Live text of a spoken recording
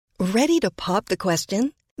Ready to pop the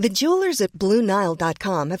question? The jewelers at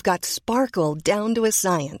BlueNile.com have got sparkle down to a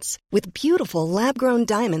science with beautiful lab-grown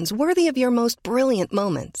diamonds worthy of your most brilliant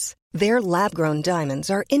moments. Their lab-grown diamonds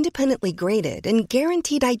are independently graded and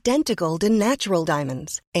guaranteed identical to natural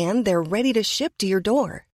diamonds, and they're ready to ship to your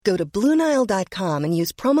door. Go to BlueNile.com and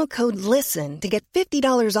use promo code LISTEN to get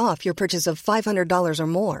 $50 off your purchase of $500 or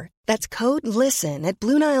more. That's code LISTEN at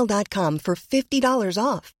BlueNile.com for $50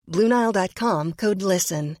 off. BlueNile.com, code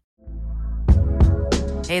LISTEN.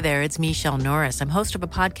 Hey there, it's Michelle Norris. I'm host of a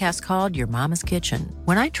podcast called Your Mama's Kitchen.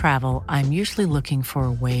 When I travel, I'm usually looking for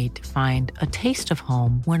a way to find a taste of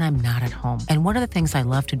home when I'm not at home. And one of the things I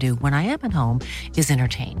love to do when I am at home is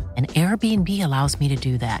entertain. And Airbnb allows me to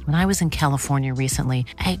do that. When I was in California recently,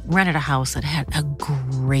 I rented a house that had a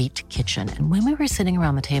great kitchen. And when we were sitting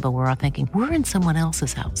around the table, we were all thinking, we're in someone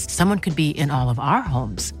else's house. Someone could be in all of our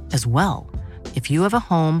homes as well. If you have a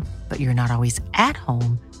home, but you're not always at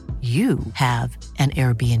home, you have an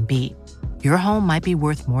Airbnb. Your home might be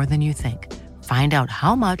worth more than you think. Find out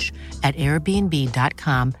how much at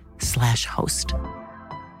airbnb.com/host.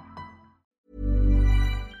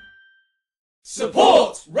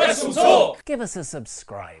 Support Wrestle Talk! Give us a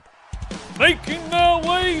subscribe. Making their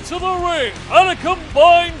way to the ring at a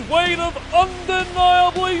combined weight of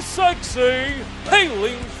undeniably sexy,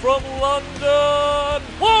 hailing from London,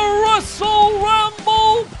 the Wrestle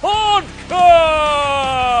Ramble Podcast!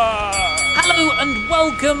 Hello and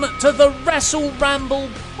welcome to the Wrestle Ramble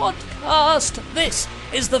Podcast. This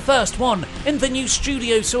is the first one in the new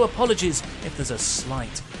studio, so apologies if there's a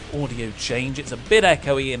slight audio change. It's a bit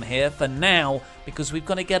echoey in here for now because we've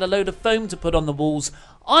got to get a load of foam to put on the walls.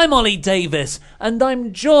 I'm Ollie Davis and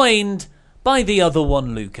I'm joined by the other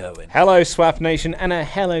one, Luke Owen. Hello, Swap Nation, and a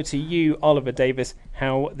hello to you, Oliver Davis.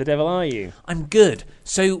 How the devil are you? I'm good.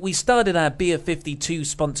 So we started our Beer 52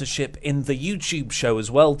 sponsorship in the YouTube show as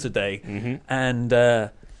well today, and I'm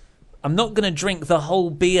not going to drink the whole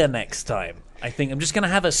beer next time. I think I'm just going to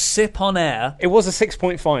have a sip on air. It was a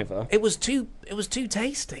 6.5er. It was too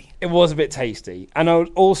tasty. It was a bit tasty. And I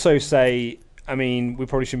would also say, I mean, we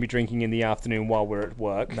probably shouldn't be drinking in the afternoon while we're at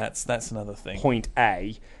work. That's another thing. Point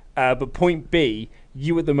A. But point B,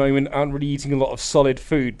 you at the moment aren't really eating a lot of solid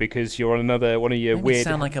food because you're on another one of your Made me weird...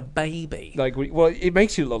 sound like a baby. Well, it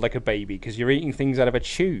makes you look like a baby because you're eating things out of a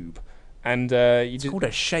tube. And it's called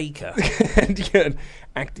a shaker. And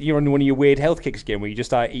you're on one of your weird health kicks again where you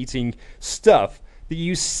just start eating stuff that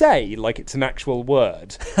you say like it's an actual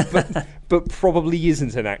word, but probably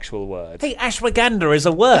isn't an actual word. Hey, ashwagandha is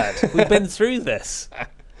a word. We've been through this.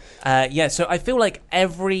 So I feel like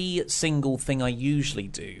every single thing I usually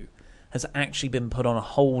do has actually been put on a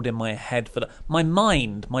hold in my head for my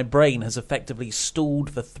brain has effectively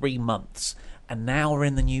stalled for 3 months. And now we're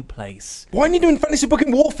in the new place. Why aren't you doing Fantasy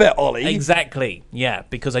Booking Warfare, Ollie? Exactly, yeah,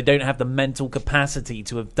 because I don't have the mental capacity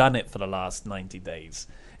to have done it for the last 90 days.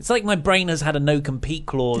 It's like my brain has had a no-compete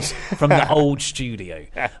clause from the old studio.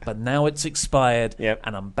 But now it's expired,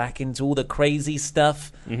 and I'm back into all the crazy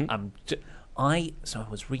stuff. I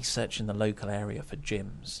was researching the local area for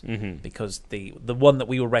gyms, because the one that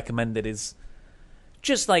we were recommended is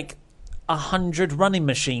just like 100 running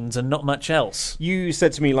machines and not much else. You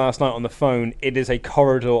said to me last night on the phone, it is a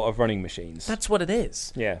corridor of running machines. That's what it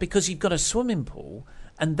is. Yeah. Because you've got a swimming pool,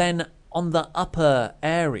 and then on the upper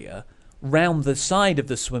area, round the side of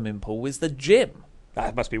the swimming pool, is the gym.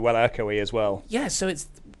 That must be well echoey as well. Yeah, so it's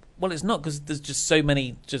not because there's just so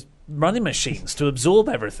many just running machines to absorb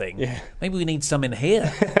everything. Yeah. Maybe we need some in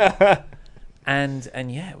here. and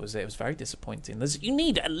yeah, it was very disappointing. You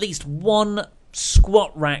need at least one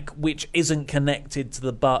squat rack which isn't connected to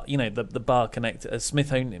the bar, the bar connected, a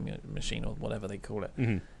Smithsonian machine or whatever they call it.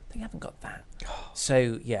 They haven't got that.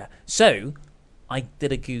 So I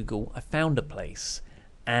did a Google, I found a place,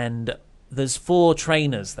 and there's 4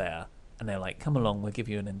 trainers there, and they're like, come along, we'll give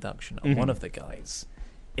you an induction. And one of the guys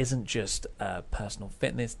isn't just a personal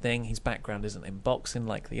fitness thing, his background isn't in boxing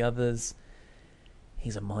like the others,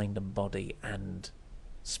 he's a mind and body and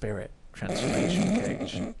spirit transformation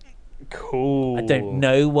coach. Cool. I don't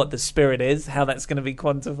know what the spirit is, how that's going to be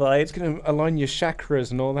quantified. It's going to align your chakras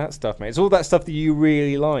and all that stuff, mate. It's all that stuff that you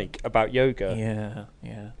really like about yoga.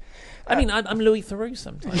 Yeah. I mean, I'm Louis Theroux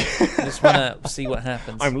sometimes. I just want to see what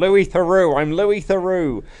happens. I'm Louis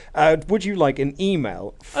Theroux. Would you like an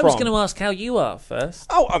email from... I was going to ask how you are first.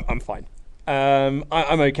 Oh, I'm fine. I'm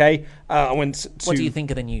okay. I went to... What do you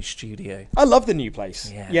think of the new studio? I love the new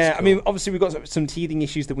place. Yeah, I mean, obviously we've got some teething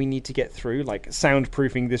issues that we need to get through, like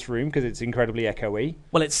soundproofing this room because it's incredibly echoey.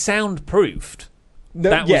 Well, it's soundproofed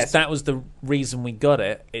That was the reason we got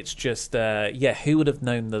it. It's just, who would have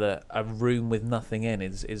known that a room with nothing in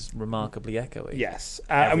is remarkably echoey? Yes.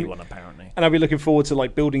 Everyone, apparently. And I'll be looking forward to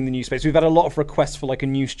like building the new space. We've had a lot of requests for like a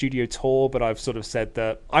new studio tour, but I've sort of said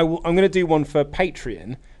that I'm going to do one for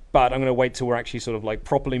Patreon, but I'm going to wait till we're actually sort of like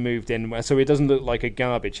properly moved in, so it doesn't look like a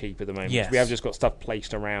garbage heap at the moment. Yes. We have just got stuff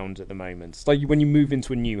placed around at the moment. It's like when you move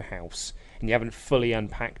into a new house and you haven't fully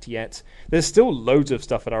unpacked yet, there's still loads of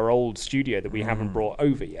stuff at our old studio that we haven't brought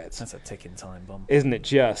over yet. That's a ticking time bomb. Isn't it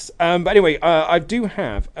just? But anyway, I do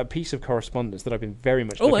have a piece of correspondence that I've been very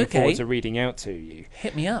much looking forward to reading out to you.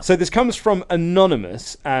 Hit me up. So this comes from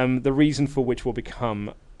Anonymous, the reason for which will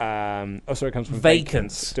become... it comes from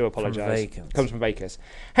Vacants. Do apologise. Comes from Vacants.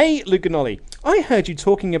 Hey, Luke and Ollie, I heard you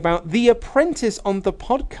talking about The Apprentice on the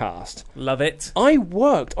podcast. Love it. I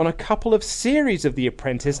worked on a couple of series of The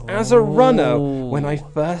Apprentice as a runner when I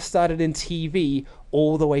first started in TV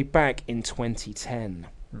all the way back in 2010.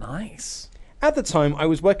 Nice. At the time I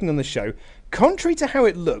was working on the show, contrary to how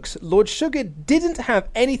it looks, Lord Sugar didn't have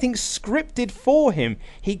anything scripted for him.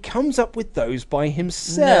 He comes up with those by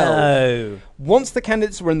himself. No. Once the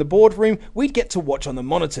candidates were in the boardroom, we'd get to watch on the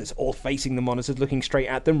monitors, all facing the monitors looking straight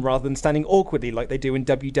at them rather than standing awkwardly like they do in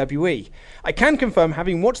WWE. I can confirm,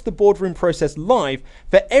 having watched the boardroom process live,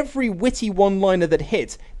 for every witty one-liner that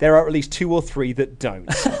hits, there are at least 2 or 3 that don't.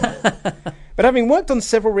 But having worked on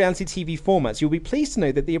several reality TV formats, you'll be pleased to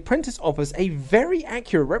know that The Apprentice offers a very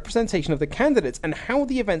accurate representation of the candidates and how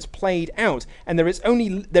the events played out, and there is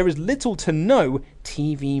little to no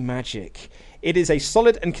TV magic. It is a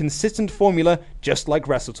solid and consistent formula, just like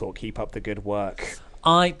WrestleTalk. Keep up the good work.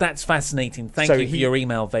 That's fascinating. Thank you for your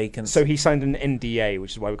email, Vacant. So he signed an NDA,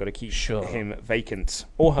 which is why we've got to keep him vacant.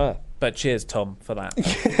 Or her. But cheers, Tom, for that.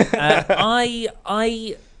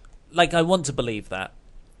 I want to believe that.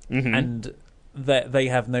 Mm-hmm. And that they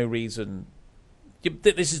have no reason.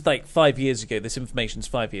 This is like 5 years ago. This information's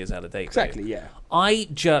 5 years out of date. Exactly, yeah.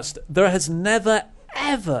 There has never,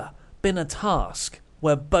 ever been a task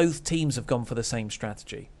where both teams have gone for the same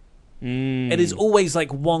strategy. It is always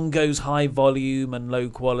like one goes high volume and low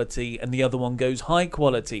quality, and the other one goes high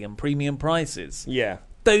quality and premium prices. Yeah.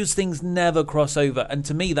 Those things never cross over, and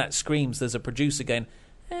to me that screams there's a producer going,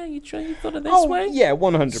 you thought of this way? Yeah,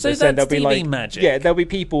 100%. So that's there'll be TV magic. Yeah, there'll be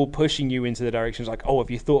people pushing you into the directions like, have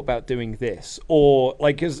you thought about doing this? Or,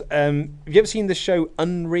 like, have you ever seen the show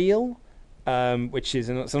Unreal? Which is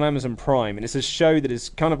it's on Amazon Prime, and it's a show that is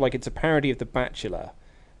kind of like, it's a parody of The Bachelor.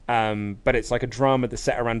 But it's like a drama that's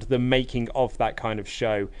set around the making of that kind of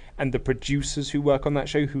show and the producers who work on that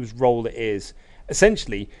show, whose role it is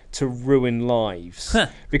essentially to ruin lives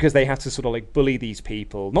because they have to sort of like bully these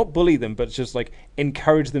people, not bully them, but just like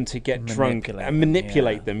encourage them to get drunk and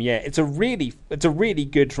manipulate them. Yeah, it's a really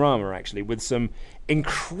good drama actually, with some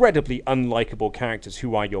incredibly unlikable characters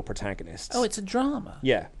who are your protagonists. Oh, it's a drama.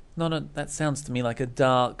 Yeah. That sounds to me like a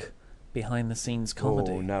dark behind-the-scenes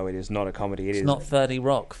comedy. Oh, no, it is not a comedy. It's not 30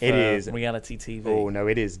 Rock for reality TV. Oh, no,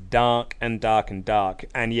 it is dark and dark and dark.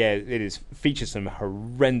 And, yeah, it features some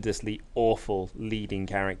horrendously awful leading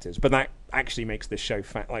characters. But that actually makes the show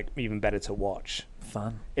even better to watch.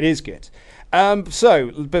 Fun. It is good.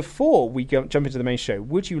 So, before we jump into the main show,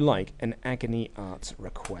 would you like an Agony Art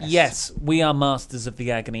request? Yes, we are masters of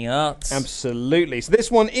the Agony Arts. Absolutely. So this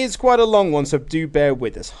one is quite a long one, so do bear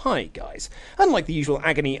with us. Hi, guys. Unlike the usual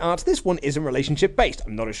Agony Art, this one isn't relationship-based.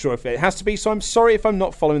 I'm not as sure if it has to be, so I'm sorry if I'm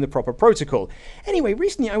not following the proper protocol. Anyway,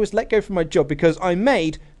 recently I was let go from my job because I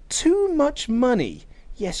made too much money.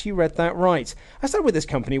 Yes, you read that right. I started with this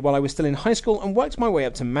company while I was still in high school and worked my way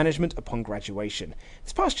up to management upon graduation.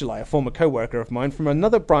 This past July, a former co-worker of mine from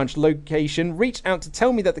another branch location reached out to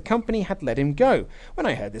tell me that the company had let him go. When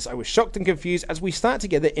I heard this, I was shocked and confused as we started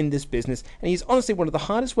together in this business, and he's honestly one of the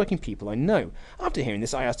hardest working people I know. After hearing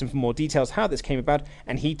this, I asked him for more details how this came about,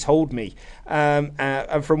 and he told me.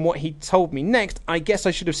 And from what he told me next, I guess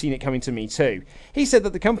I should have seen it coming to me too. He said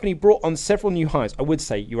that the company brought on several new hires. I would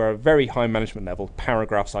say you are a very high management level.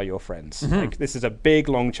 Paragraphs are your friends. Like, this is a big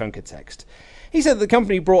long chunk of text. He said that the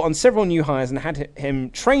company brought on several new hires and had him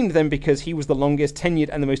trained them because he was the longest tenured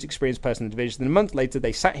and the most experienced person in the division. Then a month later,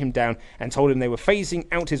 they sat him down and told him they were phasing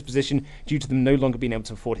out his position due to them no longer being able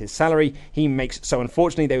to afford his salary he makes, so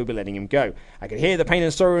unfortunately they would be letting him go. I could hear the pain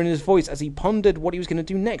and sorrow in his voice as he pondered what he was going to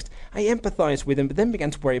do next. I empathized with him, but then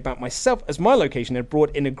began to worry about myself as my location had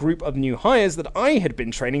brought in a group of new hires that I had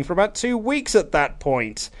been training for about 2 weeks at that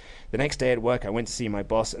point. The next day at work, I went to see my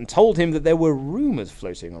boss and told him that there were rumours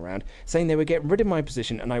floating around saying they were getting rid of my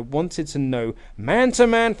position, and I wanted to know man to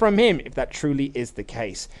man from him if that truly is the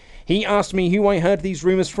case. He asked me who I heard these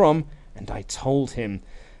rumours from, and I told him.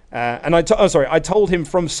 I told him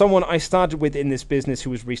from someone I started with in this business who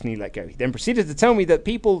was recently let go. He then proceeded to tell me that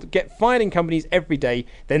people get fired in companies every day,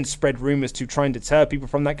 then spread rumors to try and deter people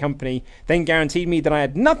from that company, then guaranteed me that I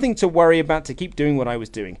had nothing to worry about to keep doing what I was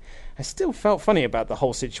doing. I still felt funny about the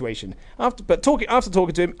whole situation. After talking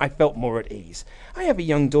to him, I felt more at ease. I have a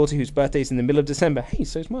young daughter whose birthday is in the middle of December. Hey,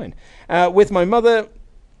 so's mine. With my mother...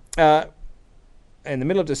 in the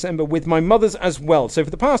middle of December with my mother's as well. So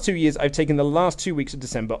for the past 2 years, I've taken the last 2 weeks of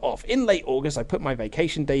December off. In late August, I put my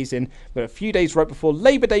vacation days in, but a few days right before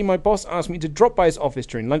Labor Day, my boss asked me to drop by his office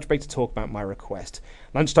during lunch break to talk about my request.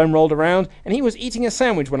 Lunchtime rolled around, and he was eating a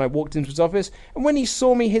sandwich when I walked into his office, and when he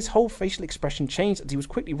saw me, his whole facial expression changed as he was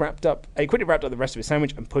quickly wrapped up the rest of his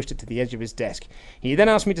sandwich and pushed it to the edge of his desk. He then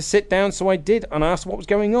asked me to sit down, so I did, and asked what was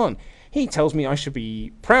going on. He tells me I should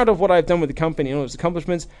be proud of what I've done with the company and all its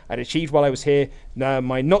accomplishments I'd achieved while I was here.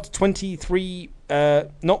 My not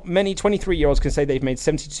many 23-year-olds can say they've made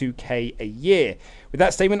 $72K a year. With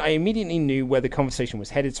that statement, I immediately knew where the conversation was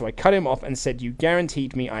headed, so I cut him off and said, "You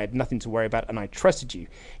guaranteed me I had nothing to worry about, and I trusted you."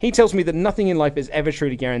 He tells me that nothing in life is ever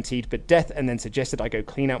truly guaranteed but death, and then suggested I go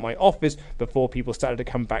clean out my office before people started to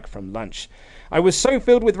come back from lunch. I was so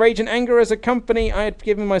filled with rage and anger as a company I had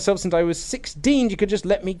given myself since I was 16. You could just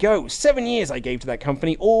let me go. 7 years I gave to that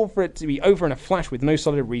company, all for it to be over in a flash with no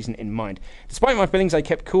solid reason in mind. Despite my feelings, I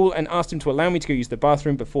kept cool and asked him to allow me to go use the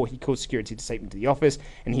bathroom before he called security to take me to the office,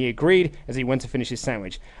 and he agreed as he went to finish his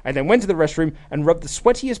sandwich. I then went to the restroom and rubbed the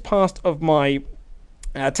sweatiest part of my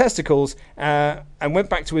testicles and went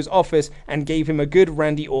back to his office and gave him a good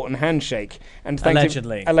Randy Orton handshake and thanked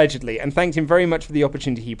him and thanked him very much for the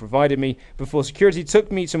opportunity he provided me before security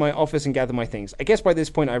took me to my office and gathered my things. I guess by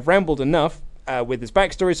this point I've rambled enough with his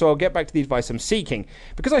backstory, so I'll get back to the advice I'm seeking.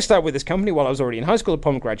 Because I started with this company while I was already in high school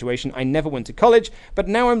upon graduation, I never went to college, but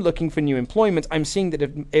now I'm looking for new employment. I'm seeing that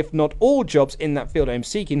if not all jobs in that field I'm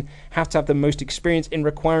seeking have to have the most experience in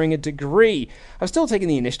requiring a degree. I've still taken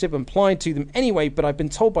the initiative and applied to them anyway, but I've been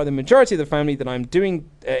told by the majority of the family that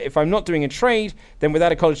if I'm not doing a trade, then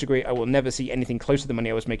without a college degree I will never see anything close to the money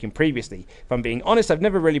I was making previously. If I'm being honest, I've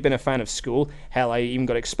never really been a fan of school. Hell, I even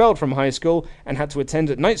got expelled from high school and had to attend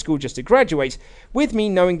at night school just to graduate. With me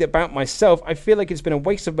knowing that about myself, I feel like it's been a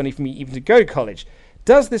waste of money for me even to go to college.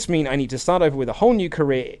 Does this mean I need to start over with a whole new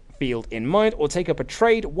career field in mind or take up a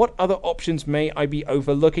trade? What other options may I be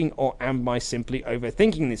overlooking, or am I simply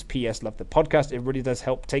overthinking this? P.S. Love the podcast. It really does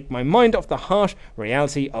help take my mind off the harsh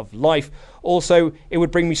reality of life. Also, it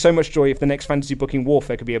would bring me so much joy if the next Fantasy Booking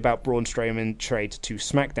Warfare could be about Braun Strowman trade to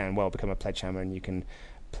SmackDown. Well, become a pledge hammer and you can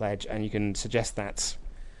pledge and you can suggest that.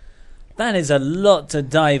 That is a lot to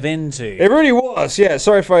dive into. It really was, yeah.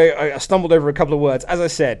 Sorry if I stumbled over a couple of words. As I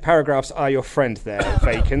said, paragraphs are your friend there,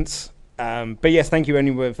 Vacant. But yes, thank you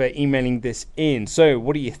anyway for emailing this in. So,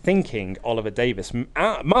 what are you thinking, Oliver Davis,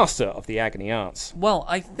 master of the Agony Arts? Well,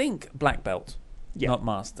 I think black belt, not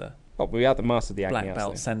master. Well, we are the master of the Agony Arts. Black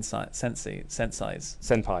belt, senseis.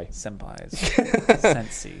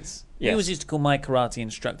 Senseis. Yes. He always used to call my karate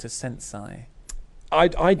instructor sensei.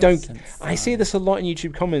 I don't. I see this a lot in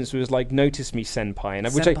YouTube comments. Was like, "Notice me, senpai," and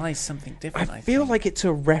senpai is something different. I feel like it's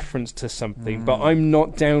a reference to something, but I'm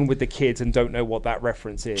not down with the kids and don't know what that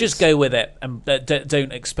reference is. Just go with it and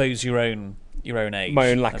don't expose your own age.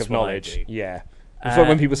 My own lack of knowledge. Yeah. It's like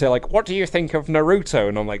when people say like, "What do you think of Naruto?"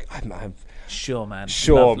 and I'm like, "I'm sure, man.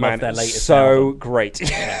 Sure, man. Love their latest so album. Great."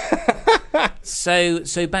 Yeah.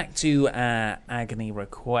 So back to Agony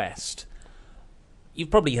Request. You've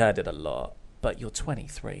probably heard it a lot. But you're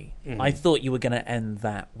 23. Mm-hmm. I thought you were going to end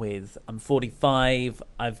that with, I'm 45.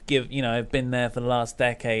 I've been there for the last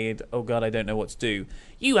decade. Oh God, I don't know what to do.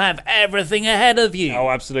 You have everything ahead of you.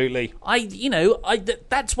 Oh, absolutely.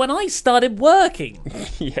 That's when I started working.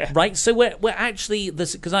 Yeah. Right. So we're actually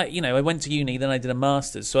this because I went to uni, then I did a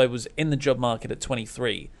master's, so I was in the job market at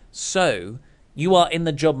 23. So you are in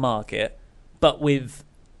the job market, but with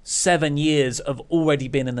 7 years of already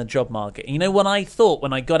been in the job market. And you know what I thought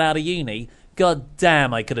when I got out of uni? God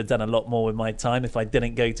damn, I could have done a lot more with my time if I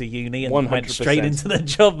didn't go to uni and 100%. Went straight into the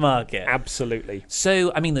job market. Absolutely.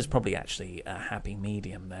 So, I mean, there's probably actually a happy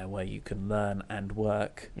medium there where you can learn and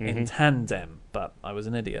work in tandem, but I was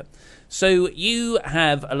an idiot. So you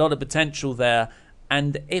have a lot of potential there,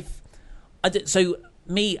 and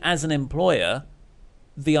me as an employer,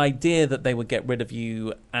 the idea that they would get rid of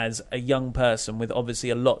you as a young person with obviously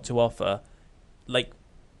a lot to offer,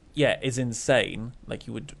 is insane. Like,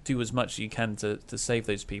 you would do as much as you can to save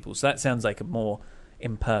those people. So that sounds like a more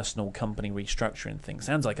impersonal company restructuring thing.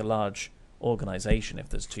 Sounds like a large organisation if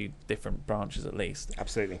there's two different branches at least.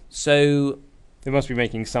 Absolutely. So they must be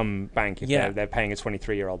making some bank if they're paying a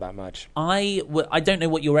 23-year-old that much. I don't know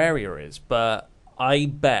what your area is, but I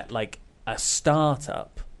bet like a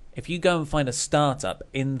startup, if you go and find a startup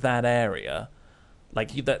in that area,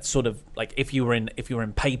 like that sort of like if you were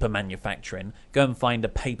in paper manufacturing, go and find a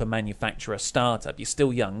paper manufacturer startup. You're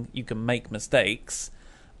still young, you can make mistakes.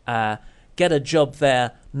 Get a job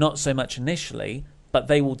there, not so much initially, but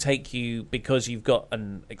they will take you because you've got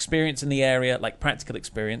an experience in the area, like practical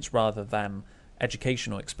experience rather than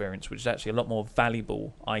educational experience, which is actually a lot more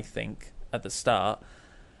valuable, I think, at the start.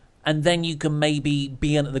 And then you can maybe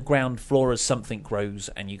be in at the ground floor as something grows,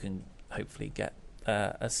 and you can hopefully get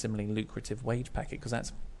a similarly lucrative wage packet, because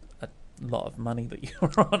that's a lot of money that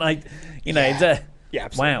you're on. Yeah,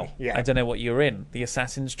 absolutely. Wow. Yeah. I don't know what you're in. The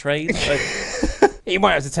assassin's trade? You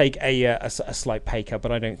might have to take a slight pay cut,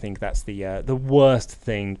 but I don't think that's the worst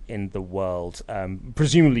thing in the world.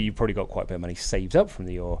 Presumably, you've probably got quite a bit of money saved up from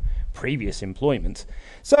your previous employment.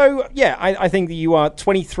 So, yeah, I think that you are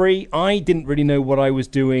 23. I didn't really know what I was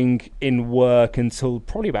doing in work until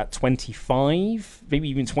probably about 25, maybe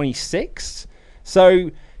even 26.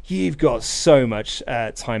 So, you've got so much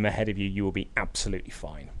time ahead of you. You will be absolutely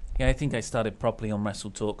fine. Yeah, I think I started properly on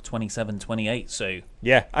Wrestle Talk 27, 28, so...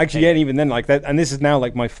 Yeah, actually, and even then, like that, and this is now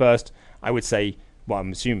like my first, I would say, well,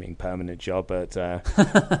 I'm assuming permanent job, but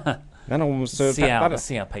then almost see how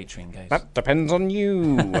Patreon goes. That depends on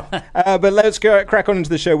you. But let's crack on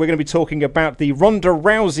into the show. We're going to be talking about the Ronda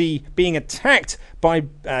Rousey being attacked by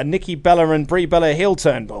Nikki Bella and Brie Bella heel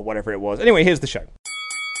turn, or whatever it was. Anyway, here's the show.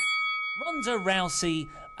 Ronda Rousey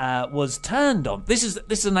was turned on. This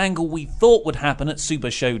is an angle we thought would happen at Super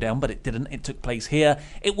Showdown, but it didn't. It took place here.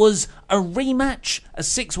 It was a rematch, a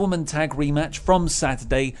 6-woman tag rematch from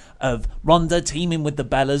Saturday of Ronda teaming with the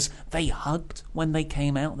Bellas. They hugged when they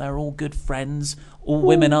came out. They're all good friends. All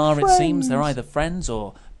women are, it seems. They're either friends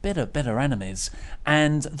or bitter enemies.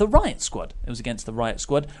 And the Riot Squad. It was against the Riot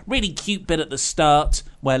Squad. Really cute bit at the start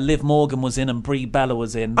where Liv Morgan was in and Brie Bella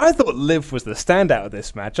was in. I thought Liv was the standout of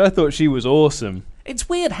this match. I thought she was awesome. It's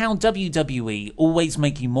weird how WWE always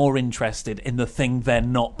make you more interested in the thing they're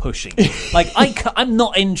not pushing. Like, I'm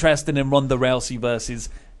not interested in Ronda Rousey versus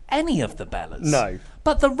any of the Bellas. No.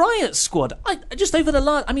 But the Riot Squad, I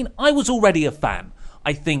was already a fan.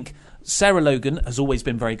 I think Sarah Logan has always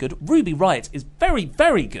been very good. Ruby Riott is very,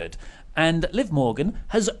 very good. And Liv Morgan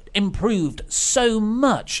has improved so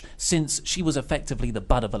much since she was effectively the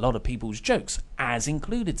butt of a lot of people's jokes, as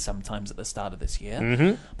included sometimes at the start of this year.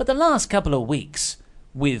 Mm-hmm. But the last couple of weeks,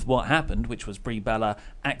 with what happened, which was Brie Bella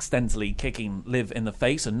accidentally kicking Liv in the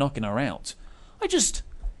face and knocking her out, the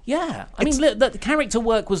character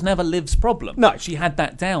work was never Liv's problem. No. She had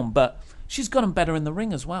that down, but she's gotten better in the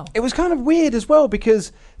ring as well. It was kind of weird as well,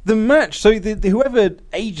 because the match, so the whoever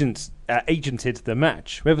agented the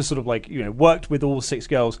match, whoever sort of worked with all 6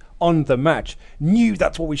 girls on the match, knew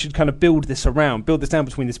that's what we should kind of build this down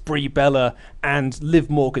between this Brie Bella and Liv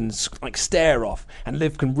Morgan's stare off, and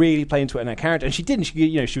Liv can really play into it in her character, and she didn't.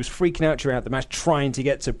 She was freaking out throughout the match, trying to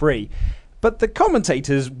get to Brie, but the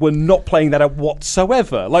commentators were not playing that out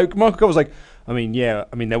whatsoever. Like Michael Cole was like,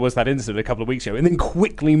 there was that incident a couple of weeks ago, and then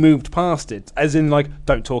quickly moved past it, as in,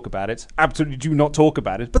 don't talk about it. Absolutely do not talk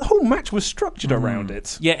about it. But the whole match was structured around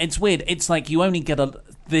it. Yeah, it's weird. It's like you only get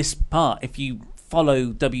this part if you follow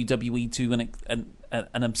WWE to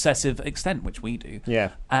an obsessive extent, which we do.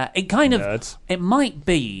 Yeah. It might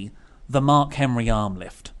be the Mark Henry arm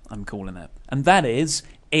lift, I'm calling it. And that is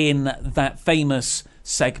in that famous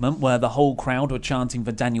segment where the whole crowd were chanting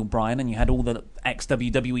for Daniel Bryan and you had all the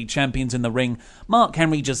ex-WWE champions in the ring. Mark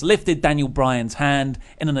Henry just lifted Daniel Bryan's hand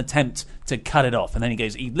in an attempt to cut it off, and then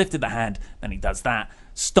he lifted the hand, then he does that.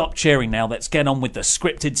 Stop cheering now, let's get on with the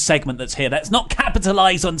scripted segment that's here. Let's not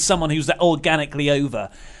capitalise on someone who's organically over.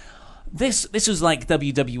 This was like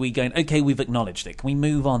WWE going, okay, we've acknowledged it, can we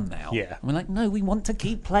move on now? Yeah. And we're like, no, we want to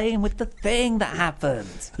keep playing with the thing that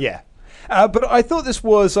happened. Yeah. But I thought this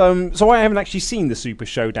was... so I haven't actually seen the Super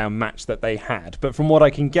Showdown match that they had, but from what I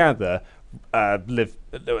can gather,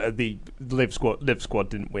 the Liv Squad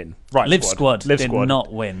didn't win. Right, Liv Squad did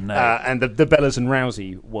not win, no. And the Bellas and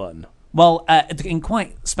Rousey won. Well, in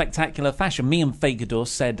quite spectacular fashion, me and Fagador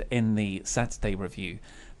said in the Saturday review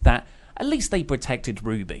that at least they protected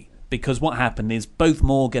Ruby, because what happened is both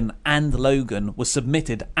Morgan and Logan were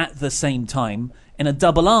submitted at the same time in a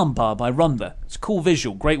double arm bar by Ronda. It's a cool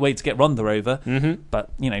visual, great way to get Ronda over,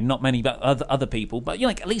 but not many other people. But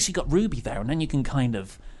at least you got Ruby there, and then you can kind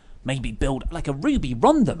of maybe build like a Ruby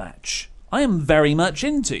Ronda match I am very much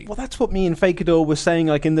into. Well, that's what me and Fakador were saying,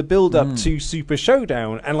 like, in the build-up to Super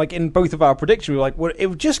Showdown, and, like, in both of our predictions, we were like, well, it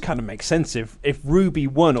would just kind of make sense if Ruby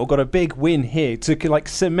won or got a big win here to, like,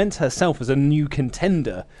 cement herself as a new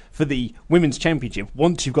contender for the Women's Championship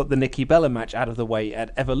once you've got the Nikki Bella match out of the way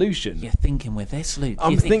at Evolution. You're thinking with this, Luke.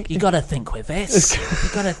 You got to think with this. You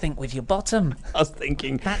got to think with your bottom. I was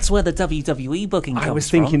thinking... That's where the WWE booking comes from. I was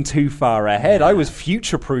thinking too far ahead. I was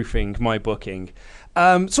future-proofing my booking.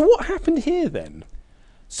 So what happened here, then?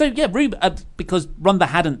 So, yeah, Ruby, because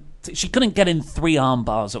Ronda she couldn't get in 3 arm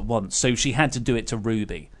bars at once, so she had to do it to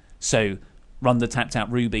Ruby. So Ronda tapped out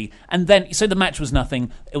Ruby. And then, so the match was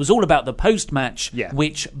nothing. It was all about the post-match,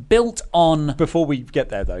 which built on... Before we get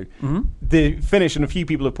there, though, the finish, and a few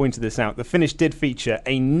people have pointed this out, the finish did feature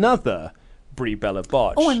another Brie Bella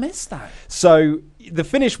botch. Oh, I missed that. So the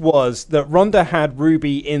finish was that Ronda had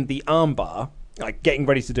Ruby in the armbar, like getting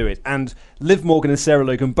ready to do it, and Liv Morgan and Sarah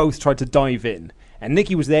Logan both tried to dive in, and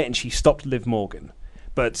Nikki was there and she stopped Liv Morgan,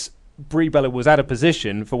 but Brie Bella was out of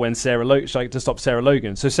position for when to stop Sarah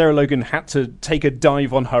Logan, so Sarah Logan had to take a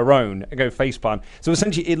dive on her own and go facepalm. So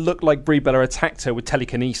essentially it looked like Brie Bella attacked her with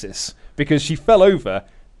telekinesis, because she fell over,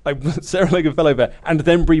 like Sarah Logan fell over, and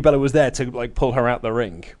then Brie Bella was there to like pull her out the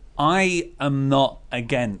ring. I am not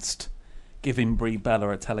against giving Brie Bella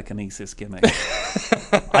a telekinesis gimmick.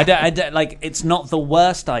 I don't, like, it's not the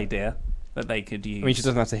worst idea that they could use. I mean, she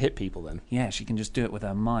doesn't have to hit people then. Yeah, she can just do it with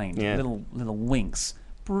her mind. Yeah. Little winks.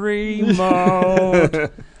 Brie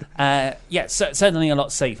mode. So certainly a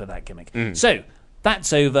lot safer, that gimmick. So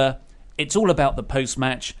that's over. It's all about the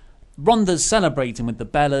post-match. Ronda's celebrating with the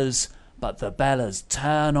Bellas, but the Bellas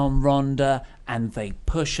turn on Ronda and they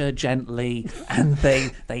push her gently and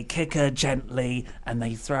they kick her gently and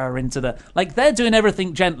they throw her into the... Like, they're doing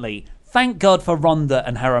everything gently. Thank God for Ronda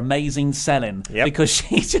and her amazing selling, because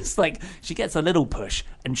she just, like, she gets a little push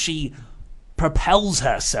and she propels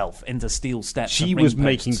herself into steel steps. She was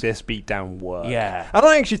making this beatdown work. Yeah. And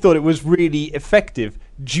I actually thought it was really effective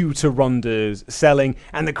due to Ronda's selling,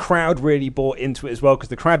 and the crowd really bought into it as well, because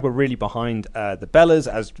the crowd were really behind the Bellas,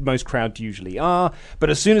 as most crowds usually are.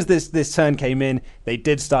 But as soon as this turn came in, they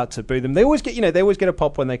did start to boo them. They always get a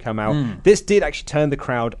pop when they come out. This did actually turn the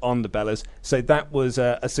crowd on the Bellas, so that was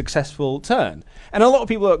a successful turn. And a lot of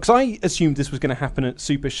people, because I assumed this was going to happen at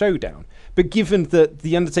Super Showdown, but given that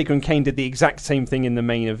The Undertaker and Kane did the exact same thing in the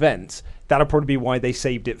main event, that'll probably be why they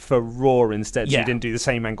saved it for Raw instead. So you didn't do the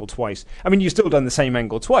same angle twice. I mean, you've still done the same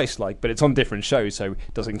angle twice, but it's on different shows, so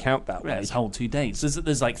it doesn't count that way. It's a whole 2 days.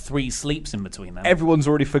 There's like 3 sleeps in between them. Everyone's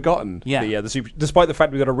already forgotten. The Super, despite the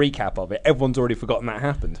fact we got a recap of it, everyone's already forgotten that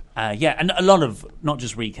happened. And a lot of not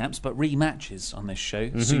just recaps, but rematches on this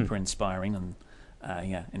show. Super inspiring and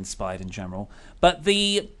inspired in general. But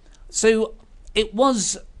so it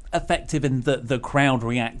was effective in that the crowd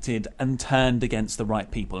reacted and turned against the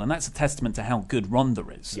right people, and that's a testament to how good Ronda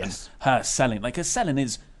is. Yes, her selling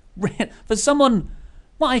is for someone.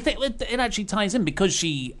 Well, I think it actually ties in because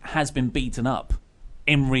she has been beaten up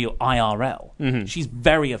in real IRL. She's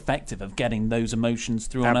very effective of getting those emotions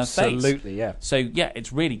through on her face. Absolutely, yeah. So yeah,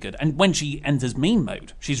 it's really good. And when she enters meme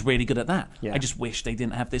mode, she's really good at that. Yeah. I just wish they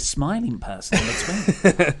didn't have this smiling person in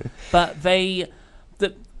between.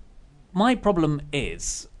 But my problem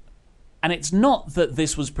is, and it's not that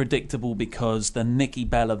this was predictable because the Nikki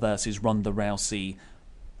Bella versus Ronda Rousey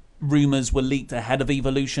rumours were leaked ahead of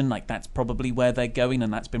Evolution. Like, that's probably where they're going,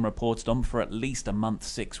 and that's been reported on for at least a month,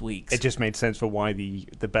 6 weeks. It just made sense for why the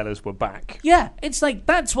Bellas were back. Yeah, it's like,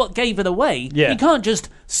 that's what gave it away. Yeah. You can't just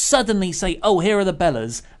suddenly say, oh, here are the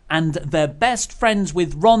Bellas, and they're best friends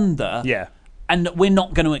with Ronda. Yeah. And we're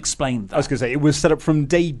not going to explain that. I was going to say, it was set up from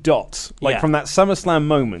day dot. Like, from that SummerSlam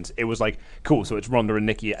moment, it was like, cool, so it's Ronda and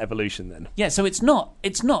Nikki at Evolution then. Yeah, so it's not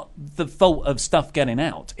the fault of stuff getting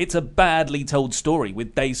out. It's a badly told story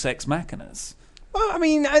with Deus Ex Machinas. Well, I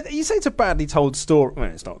mean, you say it's a badly told story. Well,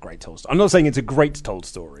 it's not a great told story. I'm not saying it's a great told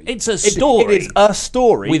story. It's a story. It is a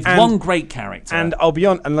story. With one great character. And I'll be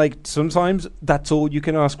honest, and like, sometimes that's all you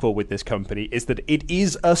can ask for with this company, is that it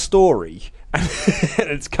is a story. And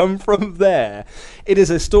it's come from there. It is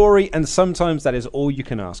a story, and sometimes that is all you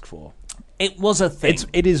can ask for. It was a thing.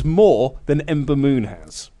 It is more than Ember Moon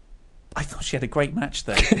has. I thought she had a great match,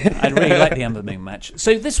 though. I really liked the Ember Moon match.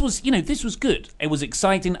 So this was good. It was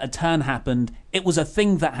exciting. A turn happened. It was a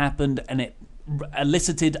thing that happened, and it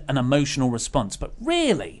elicited an emotional response. But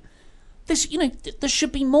really, there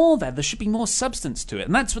should be more there. There should be more substance to it,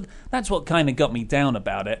 and that's what kind of got me down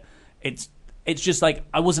about it. It's just like,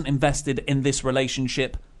 I wasn't invested in this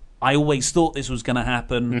relationship. I always thought this was going to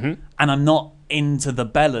happen, and I'm not into the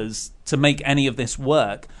Bellas to make any of this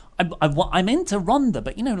work. I'm into Ronda,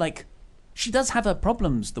 but she does have her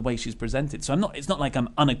problems the way she's presented. So it's not like I'm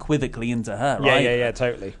unequivocally into her, right? Yeah,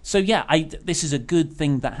 totally. So yeah, this is a good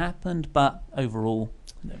thing that happened, but overall,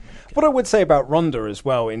 no. What I would say about Ronda as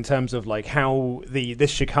well, in terms of like how this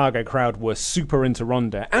Chicago crowd were super into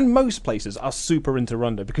Ronda, and most places are super into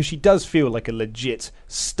Ronda because she does feel like a legit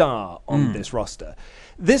star on this roster.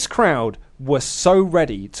 This crowd were so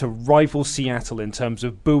ready to rival Seattle in terms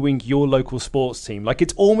of booing your local sports team. Like,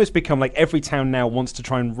 it's almost become like every town now wants to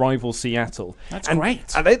try and rival Seattle. That's great.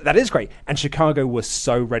 That is great. And Chicago was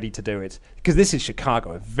so ready to do it. Because this is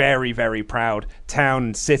Chicago, a very, very proud town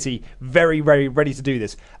and city, very, very ready to do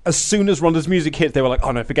this. As soon as Ronda's music hit, they were like,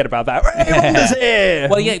 oh no, forget about that. Hey, Ronda's here!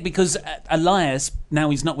 Well, yeah, because Elias,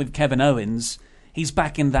 now he's not with Kevin Owens, he's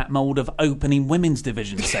back in that mold of opening women's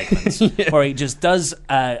division segments, where he just does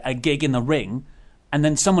a gig in the ring, and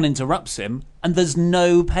then someone interrupts him, and there's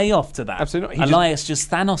no payoff to that. Absolutely not. Elias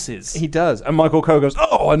just Thanoses. He does. And Michael Cole goes,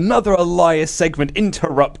 oh, another Elias segment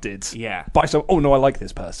interrupted. Yeah. By some, oh no, I like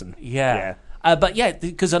this person. Yeah. But yeah,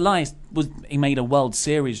 because Elias, he made a World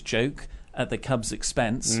Series joke at the Cubs'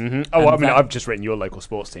 expense. Mm-hmm. Oh, I mean, I've just written your local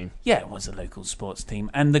sports team. Yeah, it was a local sports team.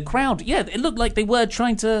 And the crowd, yeah, it looked like they were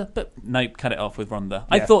trying to... But nope, cut it off with Ronda.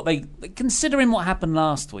 Yeah. I thought considering what happened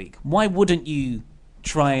last week, why wouldn't you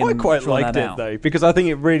try and I quite draw liked that it, out? though, because I think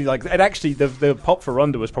it really, like, it actually, the pop for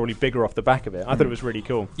Ronda was probably bigger off the back of it. I thought it was really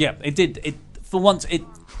cool. Yeah, it did. For once, it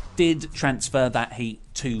did transfer that heat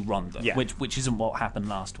to Ronda, which isn't what happened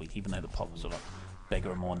last week, even though the pop was a lot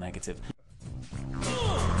bigger and more negative.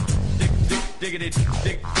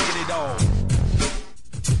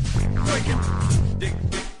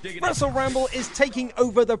 Wrestle Ramble is taking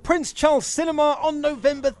over the Prince Charles Cinema on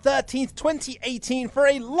November 13th, 2018 for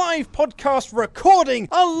a live podcast recording,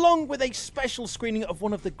 along with a special screening of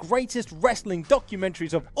one of the greatest wrestling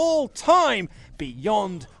documentaries of all time,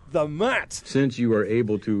 Beyond the Mat. Since you are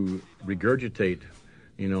able to regurgitate,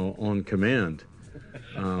 on command,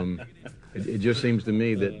 it just seems to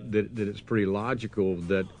me that it's pretty logical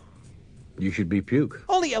that you should be puke.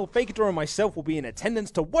 Ollie El Fakador and myself will be in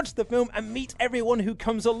attendance to watch the film and meet everyone who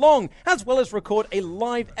comes along, as well as record a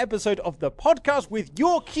live episode of the podcast with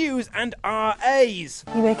your Qs and RAs.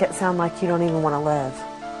 You make it sound like you don't even want to live.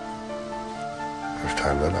 There's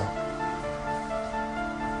times I know.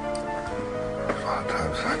 There's a lot of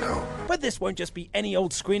times I don't. But this won't just be any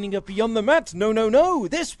old screening of Beyond the Mat. No.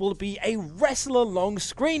 This will be a wrestle-along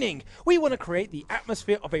screening. We want to create the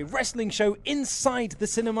atmosphere of a wrestling show inside the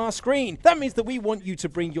cinema screen. That means that we want you to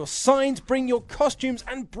bring your signs, bring your costumes,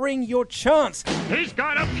 and bring your chants. He's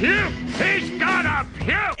got a puke! He's got a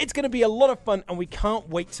puke! It's going to be a lot of fun, and we can't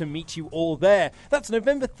wait to meet you all there. That's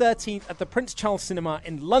November 13th at the Prince Charles Cinema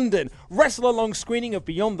in London. Wrestle-along screening of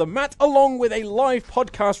Beyond the Mat, along with a live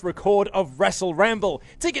podcast record of Wrestle Ramble.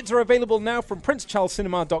 Tickets are available now from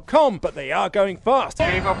princecharlescinema.com, but they are going fast.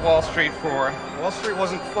 Gave up Wall Street for. Wall Street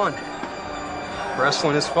wasn't fun.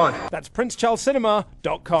 Wrestling is fun. That's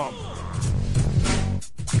princecharlescinema.com.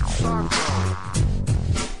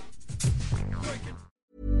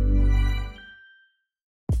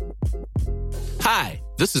 Hi,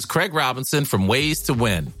 this is Craig Robinson from Ways to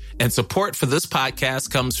Win, and support for this podcast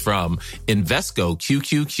comes from Invesco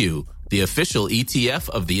QQQ, the official ETF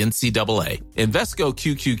of the NCAA. Invesco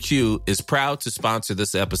QQQ is proud to sponsor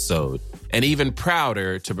this episode, and even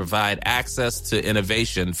prouder to provide access to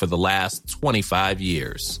innovation for the last 25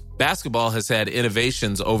 years. Basketball has had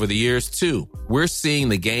innovations over the years, too. We're seeing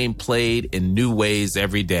the game played in new ways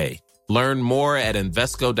every day. Learn more at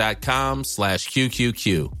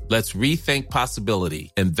Invesco.com/QQQ. Let's rethink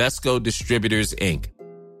possibility. Invesco Distributors, Inc.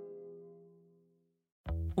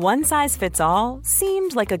 One size fits all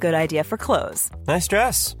seemed like a good idea for clothes. Nice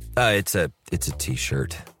dress. It's a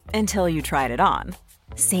t-shirt. Until you tried it on.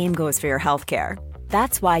 Same goes for your healthcare.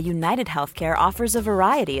 That's why United Healthcare offers a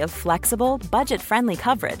variety of flexible, budget-friendly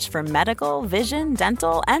coverage for medical, vision,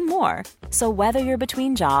 dental, and more. So whether you're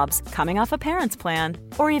between jobs, coming off a parent's plan,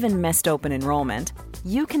 or even missed open enrollment,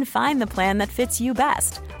 you can find the plan that fits you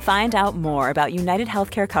best. Find out more about United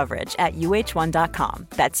Healthcare coverage at uh1.com.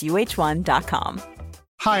 That's uh1.com.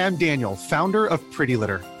 Hi, I'm Daniel, founder of Pretty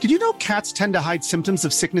Litter. Did you know cats tend to hide symptoms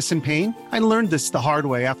of sickness and pain? I learned this the hard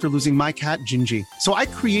way after losing my cat, Gingy. So I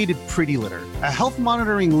created Pretty Litter, a health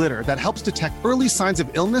monitoring litter that helps detect early signs of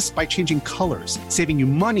illness by changing colors, saving you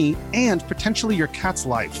money and potentially your cat's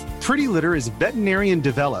life. Pretty Litter is veterinarian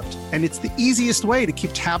developed, and it's the easiest way to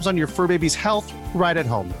keep tabs on your fur baby's health right at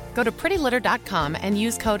home. Go to prettylitter.com and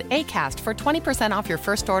use code ACAST for 20% off your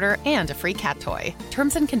first order and a free cat toy.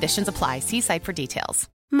 Terms and conditions apply. See site for details.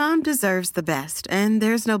 Mom deserves the best, and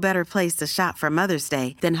there's no better place to shop for Mother's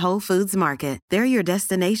Day than Whole Foods Market. They're your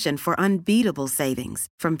destination for unbeatable savings,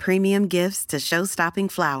 from premium gifts to show-stopping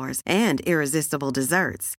flowers and irresistible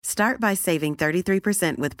desserts. Start by saving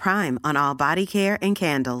 33% with Prime on all body care and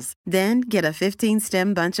candles. Then get a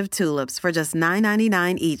 15-stem bunch of tulips for just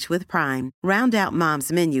 $9.99 each with Prime. Round out Mom's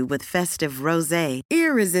menu with festive rosé,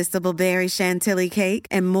 irresistible berry chantilly cake,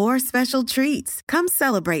 and more special treats. Come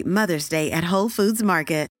celebrate Mother's Day at Whole Foods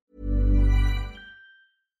Market.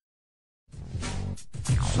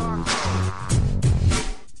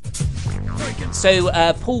 So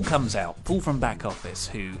Paul comes out. Paul from back office,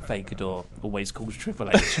 who Fakador always calls Triple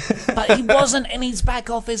H, but he wasn't in his back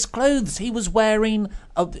office clothes. He was wearing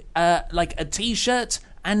a t-shirt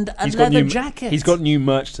and a leather jacket. He's got new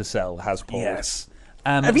merch to sell, has Paul? Yes.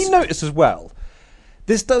 Have you noticed as well?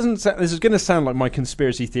 This is going to sound like my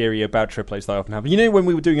conspiracy theory about Triple H that I often have. You know, when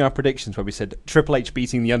we were doing our predictions, where we said Triple H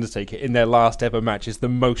beating The Undertaker in their last ever match is the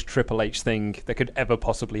most Triple H thing that could ever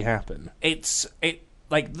possibly happen.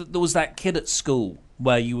 There was that kid at school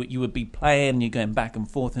where you would be playing, you're going back and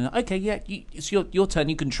forth, and okay, yeah, it's your turn.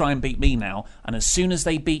 You can try and beat me now. And as soon as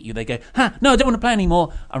they beat you, they go, no, I don't want to play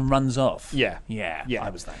anymore, and runs off. Yeah. I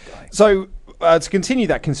was that guy. So to continue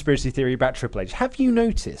that conspiracy theory about Triple H, have you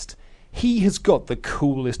noticed he has got the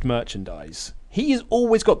coolest merchandise? He has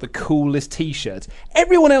always got the coolest T-shirts.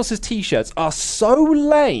 Everyone else's T-shirts are so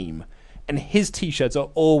lame, and his T-shirts are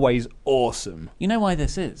always awesome. You know why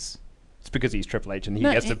this is? It's because he's Triple H and he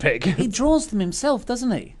gets to pick. He draws them himself,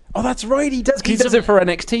 doesn't he? Oh, that's right, he does. He does it for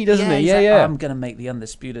NXT, doesn't he? Yeah, Yeah. I'm going to make the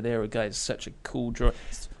Undisputed Era guys such a cool draw.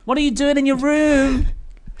 What are you doing in your room?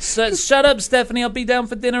 Shut up, Stephanie. I'll be down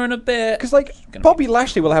for dinner in a bit. Because, Bobby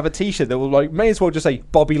Lashley will have a T-shirt that will, may as well just say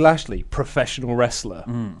Bobby Lashley, professional wrestler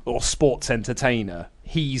or sports entertainer.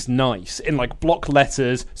 He's nice in block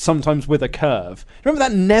letters, sometimes with a curve. Remember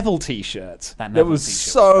that Neville T-shirt? That was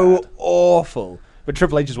so awful. But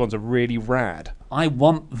Triple H's ones are really rad. I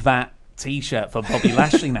want that T-shirt for Bobby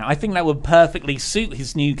Lashley now. I think that would perfectly suit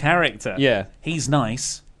his new character. Yeah. He's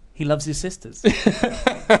nice. He loves his sisters.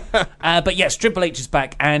 But yes, Triple H is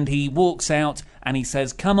back, and he walks out and he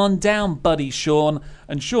says, "Come on down, buddy Shawn."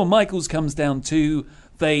 And Shawn Michaels comes down too.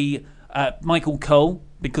 Michael Cole,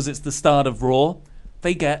 because it's the start of Raw,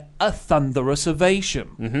 they get a thunderous ovation.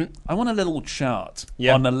 Mm-hmm. I want a little chart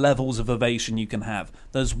on the levels of ovation you can have.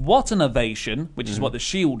 There's what an ovation, which is what the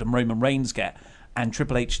Shield and Roman Reigns get, and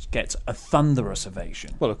Triple H gets a thunderous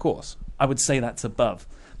ovation. Well, of course. I would say that's above.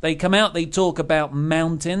 They come out, they talk about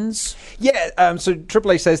mountains. Yeah, so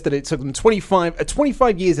Triple H says that it took them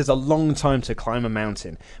 25 years is a long time to climb a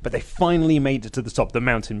mountain, but they finally made it to the top, the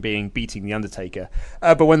mountain being beating The Undertaker.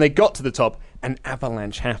 But when they got to the top, an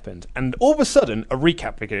avalanche happened, and all of a sudden, a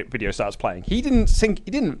recap video starts playing. He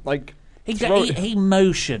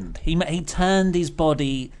motioned. He turned his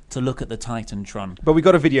body to look at the Titantron. But we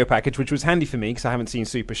got a video package, which was handy for me because I haven't seen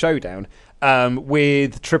Super Showdown,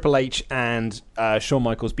 with Triple H and Shawn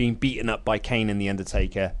Michaels being beaten up by Kane and The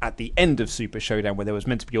Undertaker at the end of Super Showdown, where there was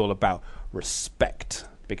meant to be all about respect.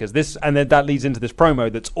 And then that leads into this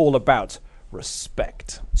promo that's all about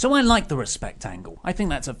respect. So I like the respect angle. I think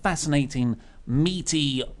that's a fascinating,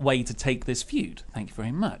 meaty way to take this feud. Thank you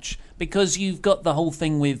very much. Because you've got the whole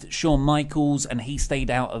thing with Shawn Michaels, and he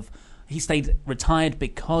stayed retired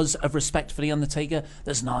because of respect for The Undertaker.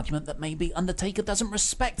 There's an argument that maybe Undertaker doesn't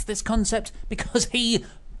respect this concept because he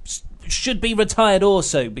should be retired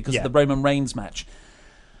also because of the Roman Reigns match.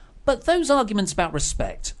 But those arguments about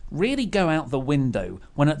respect really go out the window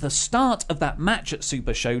when at the start of that match at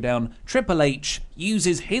Super Showdown, Triple H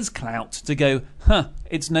uses his clout to go,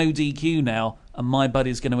 it's no DQ now, and my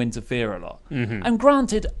buddy's going to interfere a lot. Mm-hmm. And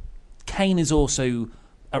granted, Kane is also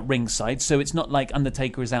at ringside, so it's not like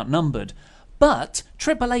Undertaker is outnumbered. But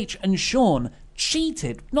Triple H and Shawn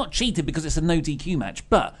cheated. Not cheated because it's a no DQ match,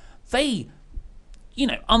 but they,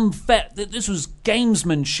 unfair. This was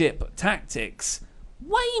gamesmanship tactics.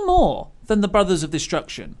 Way more than the Brothers of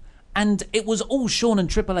Destruction. And it was all Shawn and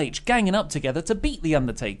Triple H ganging up together to beat The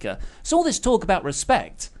Undertaker. So all this talk about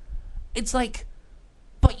respect, it's like,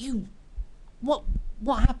 but you, what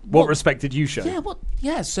happened? What respect did you show?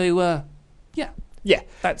 Yeah,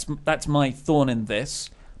 that's my thorn in this.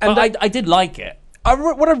 And I did like it.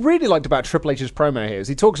 What I really liked about Triple H's promo here is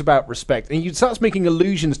he talks about respect, and he starts making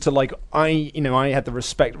allusions to I had the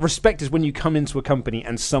respect. Respect is when you come into a company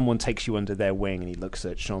and someone takes you under their wing, and he looks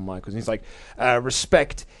at Shawn Michaels and he's like,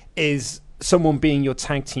 respect is someone being your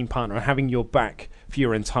tag team partner and having your back for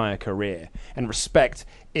your entire career. And respect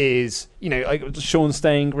is, like Shawn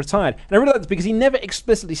staying retired. And I really like this because he never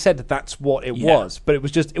explicitly said that that's what it was, but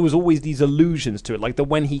it was always these allusions to it. Like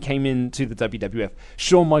when he came into the WWF,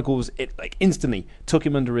 Shawn Michaels, instantly took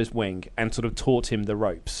him under his wing and sort of taught him the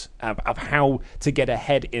ropes of how to get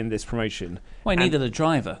ahead in this promotion. Well, they needed a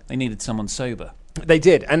driver. They needed someone sober. They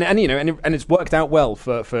did. And it's worked out well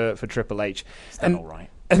for Triple H. Is that all right?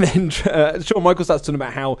 And then Shawn Michaels starts talking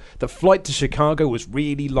about how the flight to Chicago was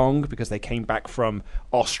really long because they came back from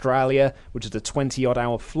Australia, which is a 20-odd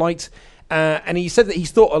hour flight. And he said that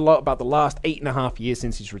he's thought a lot about the last 8.5 years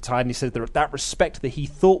since he's retired. And he said that respect that he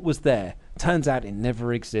thought was there, turns out it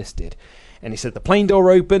never existed. And he said the plane door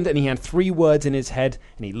opened and he had 3 words in his head.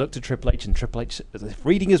 And he looked at Triple H, and Triple H, as if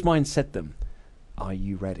reading his mind, said them, "Are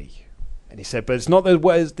you ready?" And he said, but it's not those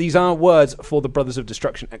words. These aren't words for the Brothers of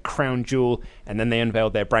Destruction at Crown Jewel. And then they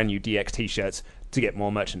unveiled their brand new DX T-shirts to get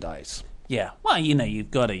more merchandise. Yeah, well, you've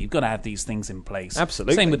got to have these things in place.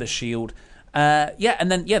 Absolutely. Same with the Shield. And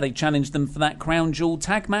then they challenged them for that Crown Jewel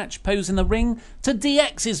tag match, pose in the ring to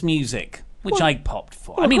DX's music, which I popped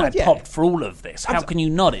for. I popped for all of this. How can you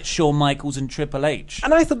not? It's Shawn Michaels and Triple H.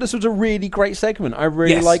 And I thought this was a really great segment. I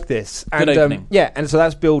really like this. Good opening. And so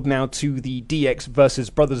that's built now to the DX versus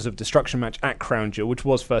Brothers of Destruction match at Crown Jewel, which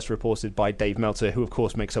was first reported by Dave Meltzer, who of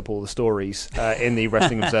course makes up all the stories in the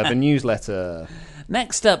Wrestling Observer newsletter.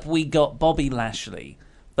 Next up, we got Bobby Lashley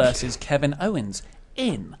versus Kevin Owens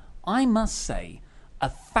in, I must say, a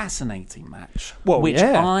fascinating match, which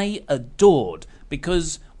I adored.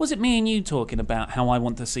 Because was it me and you talking about how I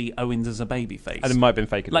want to see Owens as a babyface? And it might have been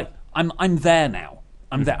fake. I'm there now.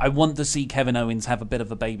 I'm there. I want to see Kevin Owens have a bit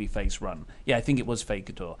of a babyface run. Yeah, I think it was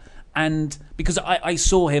Fakador. And because I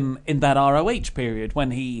saw him in that ROH period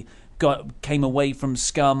when he came away from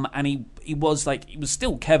Scum, and he was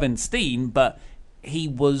still Kevin Steen, but he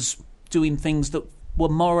was doing things that were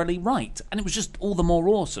morally right, and it was just all the more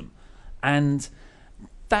awesome. And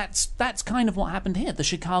that's kind of what happened here. The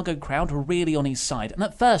Chicago crowd were really on his side. And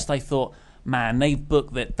at first I thought, man, they've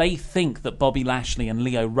booked that. They think that Bobby Lashley and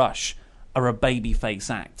Leo Rush are a babyface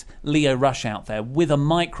act. Leo Rush out there with a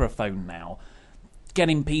microphone now,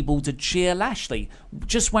 getting people to cheer Lashley,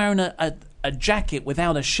 just wearing a jacket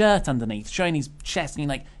without a shirt underneath, showing his chest, and you're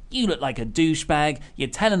like, you look like a douchebag. You're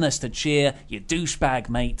telling us to cheer, you douchebag,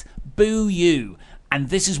 mate. Boo you. And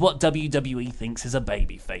this is what WWE thinks is a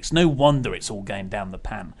babyface. No wonder it's all going down the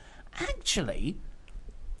pan. Actually,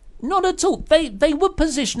 not at all. They were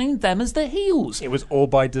positioning them as the heels. It was all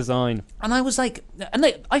by design. And I was like,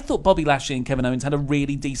 I thought Bobby Lashley and Kevin Owens had a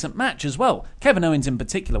really decent match as well. Kevin Owens in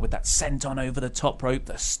particular with that senton over the top rope,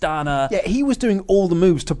 the stunner. Yeah, he was doing all the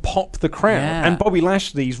moves to pop the crowd. Yeah. And Bobby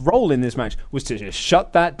Lashley's role in this match was to just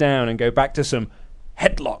shut that down and go back to some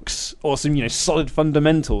headlocks or some solid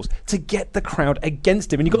fundamentals to get the crowd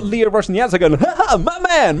against him. And you got Leo Rush on the outside going, ha, my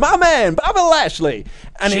man, Bobby Lashley.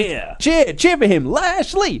 And cheer for him,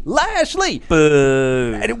 Lashley.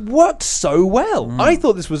 Boo. And it worked so well. I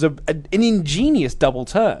thought this was an ingenious double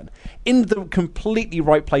turn in the completely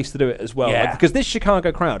right place to do it as well. Because this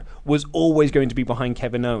Chicago crowd was always going to be behind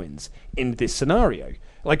Kevin Owens in this scenario.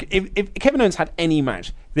 If Kevin Owens had any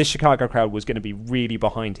match, this Chicago crowd was going to be really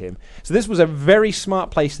behind him. So this was a very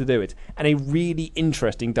smart place to do it, and a really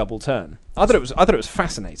interesting double turn. I thought it was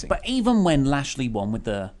fascinating. But even when Lashley won with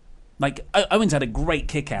the Owens had a great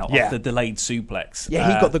kick out off the delayed suplex.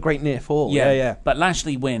 Yeah, he got the great near fall. Yeah. But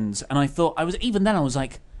Lashley wins, and I was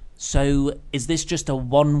like, so is this just a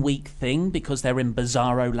 1 week thing because they're in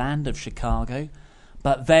Bizarro Land of Chicago?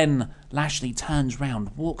 But then Lashley turns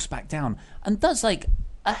round, walks back down, and does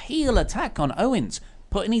a heel attack on Owens,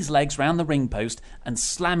 putting his legs round the ring post and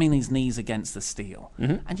slamming his knees against the steel.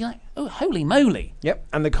 Mm-hmm. And you're like, oh, holy moly. Yep,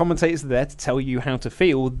 and the commentators are there to tell you how to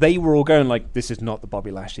feel. They were all going this is not the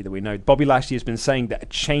Bobby Lashley that we know. Bobby Lashley has been saying that a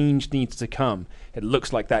change needs to come. It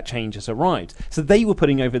looks like that change has arrived. So they were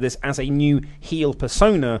putting over this as a new heel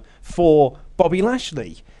persona for Bobby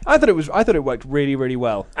Lashley. I thought it worked really, really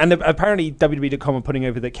well. And apparently WWE.com are putting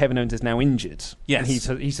over that Kevin Owens is now injured. Yes.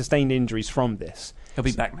 And he sustained injuries from this. He'll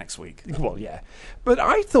be back next week. Well, yeah. But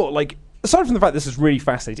I thought, aside from the fact this is really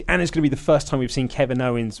fascinating, and it's going to be the first time we've seen Kevin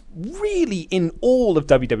Owens really in all of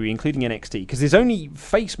WWE, including NXT, because his only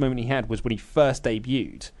face moment he had was when he first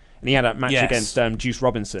debuted. And he had a match against Juice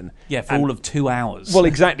Robinson. Yeah, for all of 2 hours. Well,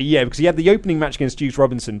 exactly, yeah, because he had the opening match against Juice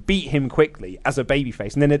Robinson, beat him quickly as a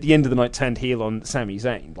babyface, and then at the end of the night turned heel on Sami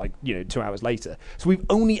Zayn, 2 hours later. So we've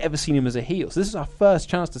only ever seen him as a heel. So this is our first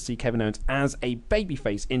chance to see Kevin Owens as a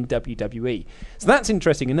babyface in WWE. So that's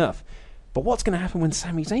interesting enough. But what's going to happen when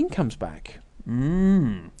Sami Zayn comes back?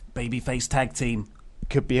 Babyface tag team.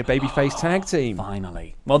 could be a babyface tag team.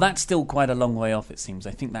 Finally. Well, that's still quite a long way off, it seems.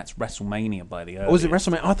 I think that's WrestleMania by the earliest. Or was it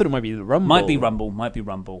WrestleMania? I thought it might be the Rumble. Might be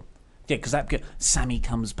Rumble. Yeah, because Sammy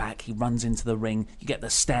comes back, he runs into the ring, you get the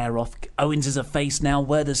stare off. Owens is a face now.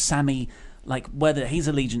 Where does Sammy, where his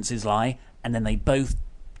allegiances lie? And then they both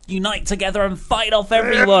unite together and fight off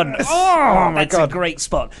everyone. Oh my God. That's a great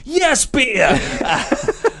spot. Yes, Peter!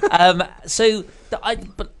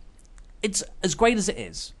 But it's as great as it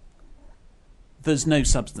is. There's no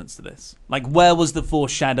substance to this. Where was the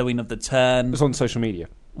foreshadowing of the turn? It was on social media.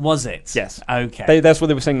 Was it? Yes. Okay. That's what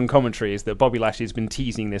they were saying in commentary, is that Bobby Lashley's been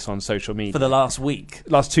teasing this on social media. For the last week?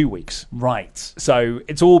 Last 2 weeks. Right. So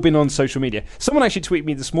it's all been on social media. Someone actually tweeted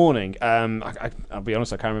me this morning. I'll be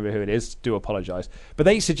honest, I can't remember who it is. Do apologise. But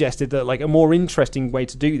they suggested that a more interesting way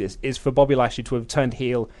to do this is for Bobby Lashley to have turned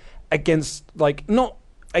heel against, not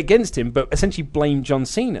against him, but essentially blame John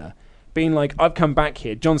Cena. Being I've come back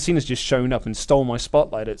here. John Cena's just shown up and stole my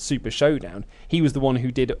spotlight at Super Showdown. He was the one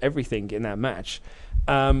who did everything in that match.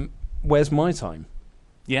 Where's my time?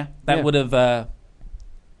 Yeah, that would have... that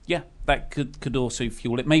could also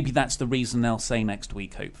fuel it. Maybe that's the reason they'll say next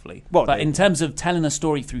week, hopefully. But in terms of telling a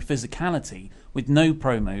story through physicality, with no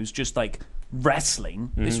promos, just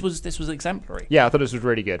wrestling, this was exemplary. Yeah, I thought this was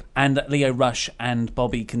really good. And Lio Rush and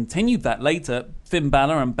Bobby continued that later. Finn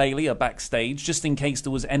Balor and Bayley are backstage, just in case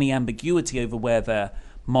there was any ambiguity over where their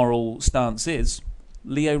moral stance is.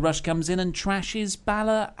 Lio Rush comes in and trashes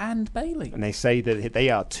Balor and Bayley. And they say that they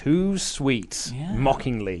are too sweet,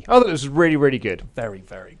 mockingly. I thought it was really, really good. Very,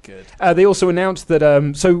 very good. They also announced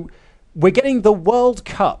that, so we're getting the World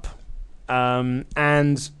Cup. And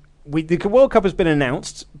the World Cup has been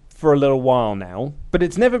announced for a little while now, but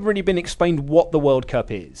it's never really been explained what the World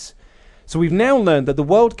Cup is. So we've now learned that the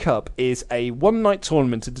World Cup is a one-night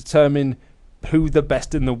tournament to determine who the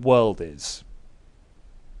best in the world is.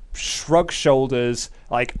 Shrug shoulders,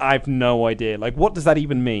 I've no idea. What does that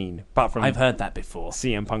even mean? Apart from I've heard that before.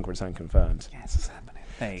 CM Punk return confirmed. Yes, it's happening.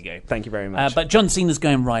 There you go. Thank you very much. But John Cena's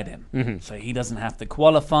going right in, so he doesn't have to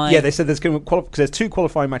qualify. Yeah, they said there's going to qualify because there's 2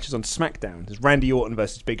 qualifying matches on SmackDown. There's Randy Orton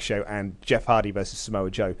versus Big Show and Jeff Hardy versus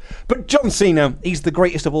Samoa Joe. But John Cena, he's the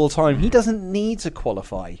greatest of all time. He doesn't need to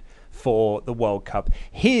qualify for the World Cup.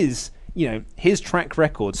 His track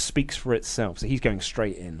record speaks for itself. So he's going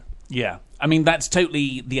straight in. Yeah. I mean, that's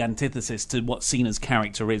totally the antithesis to what Cena's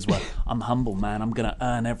character is, where I'm humble, man. I'm going to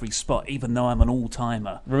earn every spot, even though I'm an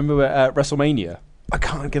all-timer. Remember at WrestleMania? I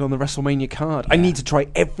can't get on the WrestleMania card. Yeah. I need to try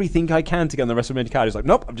everything I can to get on the WrestleMania card. He's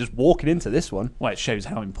nope, I'm just walking into this one. Well, it shows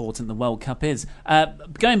how important the World Cup is.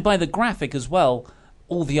 Going by the graphic as well,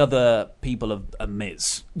 all the other people are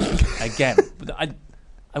Miz. Again,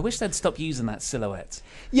 I wish they'd stop using that silhouette.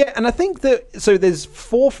 Yeah, and I think that... So there's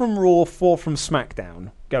 4 from Raw, 4 from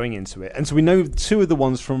SmackDown going into it. And so we know 2 of the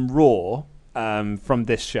ones from Raw from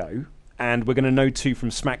this show. And we're going to know 2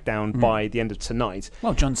 from SmackDown by the end of tonight.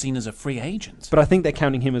 Well, John Cena's a free agent. But I think they're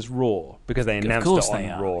counting him as Raw because they announced it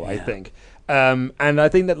on Raw, I think. And I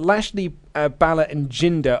think that Lashley, Balor and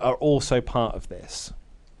Jinder are also part of this.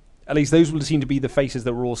 At least those will seem to be the faces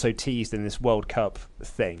that were also teased in this World Cup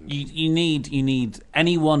thing. You need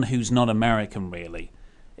anyone who's not American, really.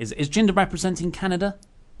 Is Jinder representing Canada?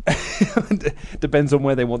 Depends on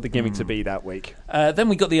where they want the gimmick to be that week. Then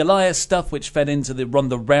we got the Elias stuff, which fed into the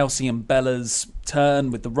Ronda Rousey and Bella's turn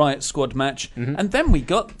with the Riot Squad match. And then we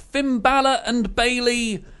got Finn Balor and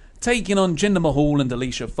Bayley taking on Jinder Mahal and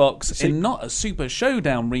Alicia Fox in not a Super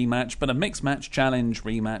Showdown rematch, but a Mixed Match Challenge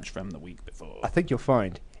rematch from the week before. I think you'll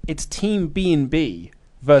find it's Team B&B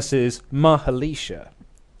versus Mahalisha.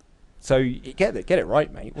 So you get it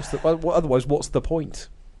right, mate. Otherwise, what's the point?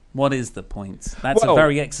 What is the point? That's a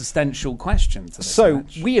very existential question to this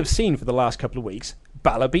match. We have seen for the last couple of weeks,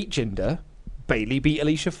 Balor beat Jinder, Bayley beat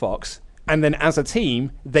Alicia Fox, and then as a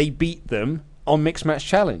team, they beat them on Mixed Match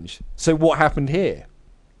Challenge. So what happened here?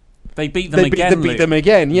 They beat them again. They beat them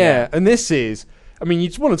again, yeah. And this is... I mean, you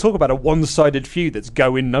just want to talk about a one-sided feud that's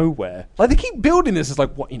going nowhere. They keep building this as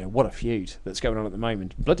what a feud that's going on at the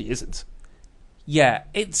moment. Bloody isn't. Yeah,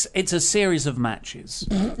 it's a series of matches.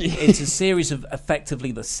 It's a series of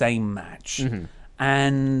effectively the same match.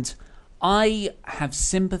 And I have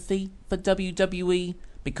sympathy for WWE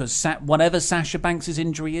because whatever Sasha Banks'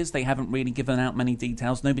 injury is, they haven't really given out many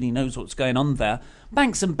details. Nobody knows what's going on there.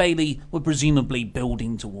 Banks and Bayley were presumably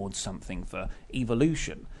building towards something for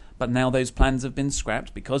Evolution. But now those plans have been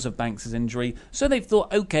scrapped because of Banks' injury. So they've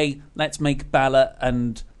thought, okay, let's make Balor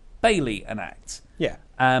and Bayley an act. Yeah.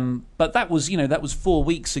 But that was 4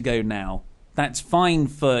 weeks ago now. That's fine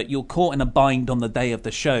for you're caught in a bind on the day of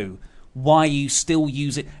the show why you still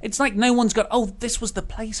use it. It's like no one's got, oh, this was the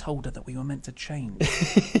placeholder that we were meant to change.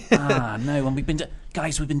 No, and we've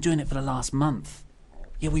been doing it for the last month.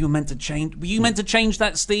 Yeah, we were meant to change. Were you meant to change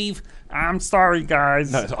that, Steve? I'm sorry,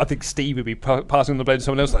 guys. No, I think Steve would be passing on the blame to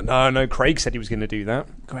someone else. Like, no, Craig said he was going to do that.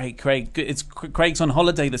 Craig. Craig's on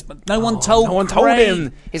holiday this month. No one told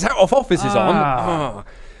him. His out of office is on.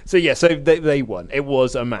 So they won. It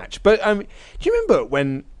was a match. But do you remember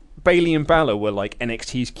when Bayley and Balor were like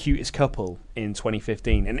NXT's cutest couple in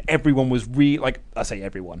 2015, and everyone was I say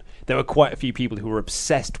everyone. There were quite a few people who were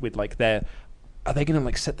obsessed with like are they going to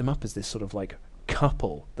like set them up as this sort of like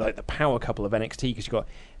couple, like the power couple of NXT, because you've got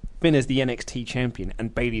Finn as the NXT champion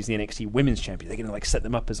and Bayley's the NXT women's champion. They're going to like set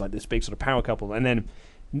them up as like this big sort of power couple, and then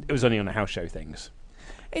it was only on the house show things.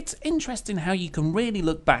 It's interesting how you can really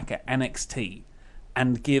look back at NXT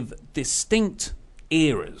and give distinct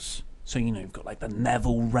eras. So, you've got like the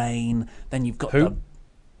Neville reign, then you've got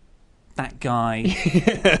that guy,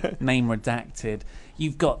 name redacted.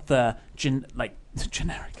 You've got the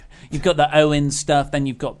generic. You've got the Owen stuff, then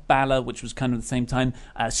you've got Balor, which was kind of the same time,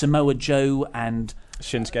 Samoa Joe and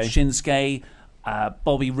Shinsuke,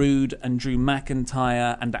 Bobby Roode and Drew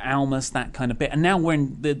McIntyre and Almas, that kind of bit. And now we're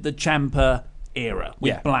in the Ciampa era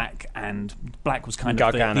with Black, and Black was kind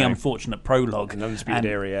of the unfortunate prologue. An Undisputed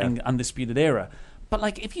Era, Undisputed Era. But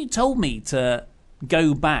like, if you told me to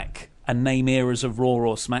go back and name eras of Raw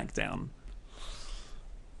or SmackDown...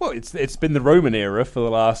 Well, it's been the Roman era for the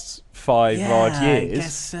last 5 odd years. I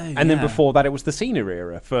guess so, and then before that it was the Cena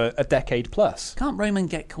era for a decade plus. Can't Roman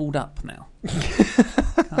get called up now?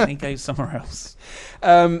 Can't he go somewhere else?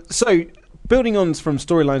 So, building on from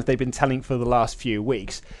storylines they've been telling for the last few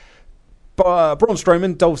weeks, Braun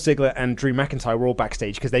Strowman, Dolph Ziggler and Drew McIntyre were all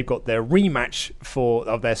backstage because they've got their rematch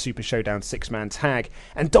of their Super Showdown 6-man tag,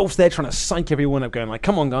 and Dolph's there trying to psych everyone up, going like,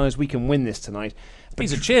 come on guys, we can win this tonight. But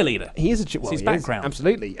he's a cheerleader. He is a cheerleader. His background.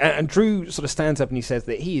 Absolutely. And Drew sort of stands up and he says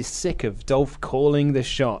that he is sick of Dolph calling the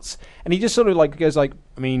shots. And he just sort of like goes like,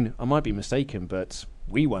 I mean, I might be mistaken, but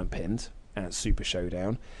we weren't pinned at Super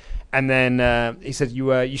Showdown. And then he said,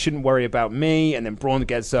 you shouldn't worry about me. And then Braun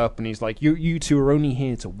gets up and he's like, you two are only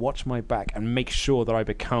here to watch my back and make sure that I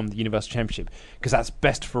become the Universal Championship, because that's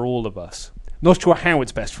best for all of us. Not sure how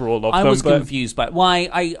it's best for all of them. I was confused by why.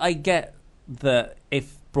 I get that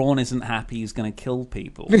if Braun isn't happy, he's going to kill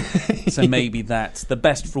people. So maybe that's the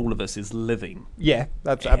best for all of us is living. Yeah,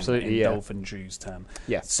 that's absolutely in Dolph and Drew's term.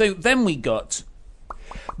 Yeah. So then we got...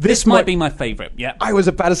 This might be my favourite, yeah. I was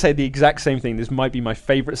about to say the exact same thing. This might be my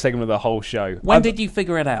favourite segment of the whole show. When did you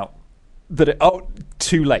figure it out?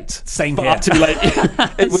 Too late. Same Far here. Too late.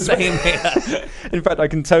 It was Same here. In fact, I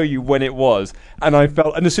can tell you when it was, and I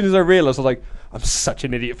felt, and as soon as I realised, I was like, I'm such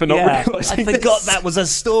an idiot for not realising. I forgot that was a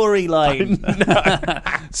storyline.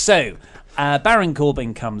 So, Baron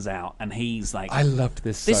Corbin comes out, and he's like, I loved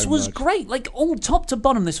this. This was great. Like, all top to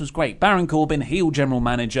bottom, this was great. Baron Corbin, heel general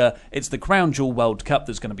manager. It's the Crown Jewel World Cup.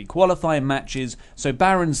 There's going to be qualifying matches. So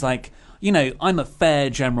Baron's like, I'm a fair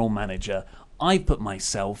general manager. I put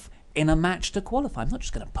myself in a match to qualify. I'm not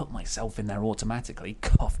just going to put myself in there automatically.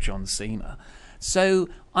 Cough, John Cena. So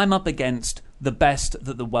I'm up against the best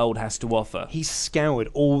that the world has to offer. He scoured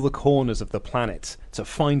all the corners of the planet to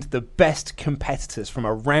find the best competitors from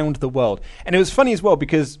around the world. And it was funny as well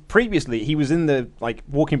because previously he was in the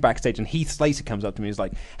walking backstage and Heath Slater comes up to me and is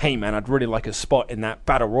like, hey man, I'd really like a spot in that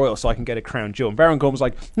Battle Royal so I can get a crown jewel. And Baron Corbin was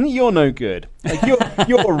like, you're no good.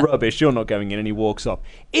 You're rubbish. You're not going in. And he walks off.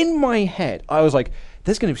 In my head, I was like,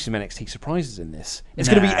 there's going to be some NXT surprises in this. It's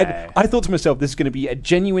going to be. I thought to myself, this is going to be a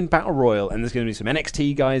genuine battle royal, and there's going to be some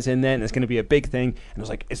NXT guys in there, and there's going to be a big thing. And I was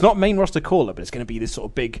like, it's not main roster caller, but it's going to be this sort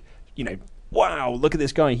of big, wow, look at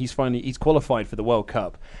this guy. He's qualified for the World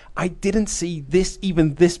Cup. I didn't see this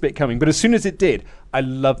bit coming, but as soon as it did, I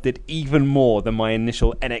loved it even more than my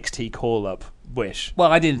initial NXT call-up wish. Well,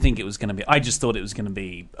 I didn't think it was going to be. I just thought it was going to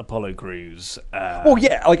be Apollo Crews. Well,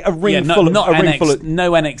 yeah, like a ring full of no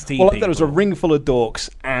NXT. Well, there was a ring full of dorks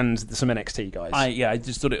and some NXT guys. I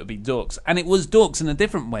just thought it would be dorks, and it was dorks in a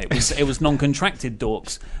different way. It was non-contracted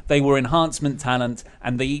dorks. They were enhancement talent,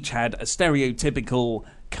 and they each had a stereotypical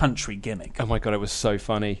country gimmick. Oh my god, it was so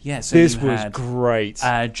funny. Yeah, so this was great.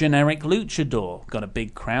 Generic luchador got a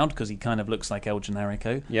big crowd because he kind of looks like El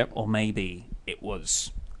Generico. Yep. Or maybe it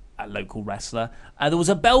was a local wrestler. There was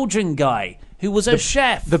a Belgian guy who was a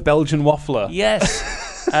chef. The Belgian waffler.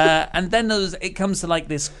 Yes. And then it comes to like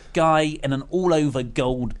this guy in an all-over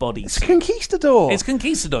gold body. It's Conquistador. It's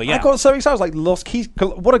Conquistador, yeah. I got so excited. I was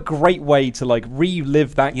like, what a great way to like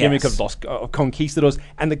relive that gimmick of Conquistadors.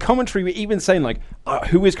 And the commentary were even saying like,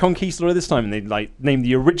 who is Conquistador this time? And they like named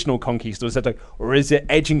the original Conquistador. Said like, or is it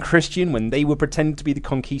Edge and Christian when they were pretending to be the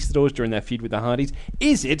Conquistadors during their feud with the Hardys?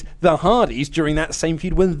 Is it the Hardys during that same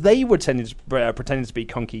feud when they were pretending to be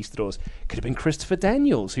Conquistadors? Could have been Christopher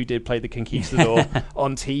Daniels, who did play the Conquistador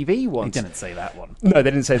on TV once. They didn't say that one. No,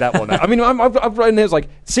 they didn't say that one. I mean, I've written there, like,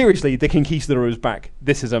 seriously, the Conquistador is back.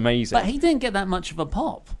 This is amazing. But he didn't get that much of a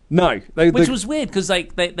pop. No. Which was weird, because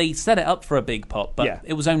they set it up for a big pop, but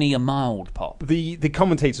it was only a mild pop. The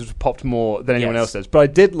commentators popped more than anyone else does. But I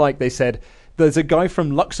did like, they said, there's a guy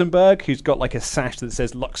from Luxembourg who's got like a sash that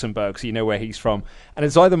says Luxembourg, so you know where he's from. And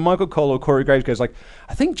it's either Michael Cole or Corey Graves goes like,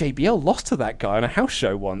 I think JBL lost to that guy on a house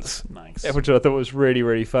show once. Nice. Which I thought was really,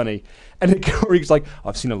 really funny. And then Corey's like,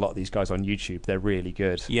 I've seen a lot of these guys on YouTube. They're really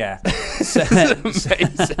good. Yeah. So,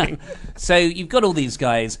 amazing. So you've got all these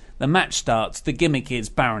guys. The match starts. The gimmick is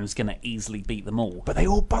Baron's going to easily beat them all. But they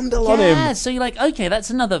all bundle on him. Yeah, so you're like, okay,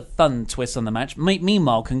 that's another fun twist on the match.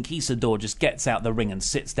 Meanwhile, Conquistador just gets out the ring and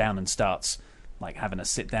sits down and starts like having a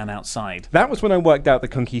sit down outside. That was when I worked out that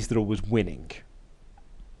Conquistador was winning.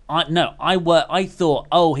 I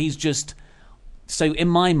thought, he's just... So in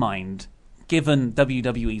my mind, given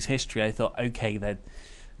WWE's history, I thought, okay, they're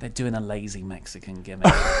doing a lazy Mexican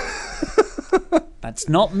gimmick. That's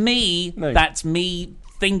not me. No. That's me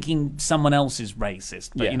thinking someone else is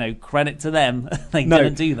racist. But, credit to them. They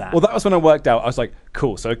didn't do that. Well, that was when I worked out. I was like,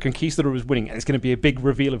 cool, so Conquistador was winning, and it's going to be a big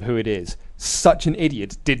reveal of who it is. Such an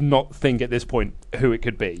idiot did not think at this point who it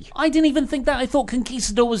could be. I didn't even think that. I thought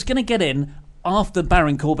Conquistador was going to get in after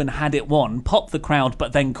Baron Corbin had it won, pop the crowd,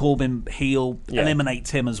 but then Corbin heel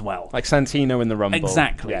eliminates him as well. Like Santino in the Rumble.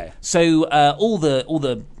 Exactly. Yeah. So all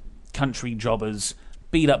the country jobbers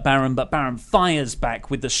beat up Baron, but Baron fires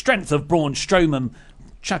back with the strength of Braun Strowman,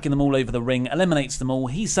 chucking them all over the ring, eliminates them all.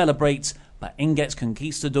 He celebrates, but in gets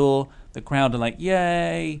Conquistador. The crowd are like,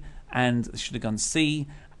 yay, and they should have gone see.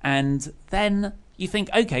 And then you think,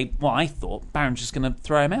 okay, well, I thought Baron's just going to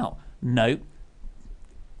throw him out. No.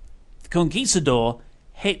 Conquistador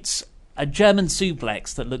hits a German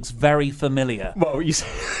suplex that looks very familiar. Well,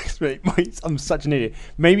 I'm such an idiot.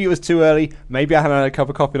 Maybe it was too early. Maybe I hadn't had a cup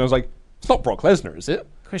of coffee and I was like, it's not Brock Lesnar, is it?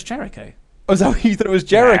 Chris Jericho. Oh, is that what you thought it was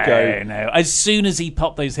Jericho? No. As soon as he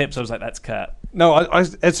popped those hips, I was like, that's Kurt. No,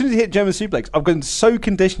 as soon as he hit German suplex, I've gotten so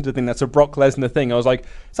conditioned to think that's a Brock Lesnar thing. I was like,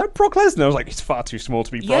 is that Brock Lesnar? I was like, he's far too small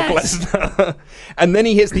to be Brock Lesnar. And then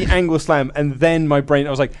he hits the angle slam, and then my brain, I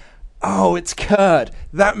was like, oh, it's Kurt.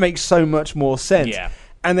 That makes so much more sense. Yeah.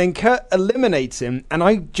 And then Kurt eliminates him, and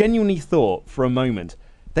I genuinely thought for a moment,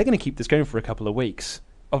 they're going to keep this going for a couple of weeks.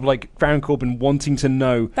 Of like Baron Corbin wanting to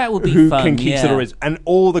know who Conquistador is, and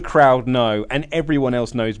all the crowd know, and everyone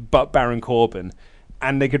else knows but Baron Corbin,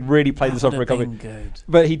 and they could really play this off for a couple. Good.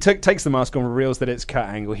 But he takes the mask on, reveals that it's Kurt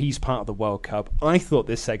Angle. He's part of the World Cup. I thought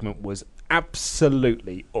this segment was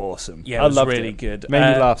absolutely awesome. Yeah, it was really good.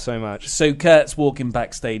 Made me laugh so much. So Kurt's walking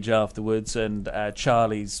backstage afterwards, and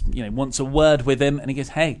Charlie's wants a word with him, and he goes,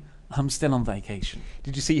 "Hey, I'm still on vacation."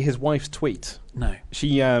 Did you see his wife's tweet? No.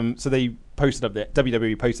 She so they posted up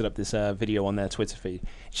WWE posted up this video on their Twitter feed.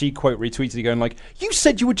 She quote retweeted it going like, "You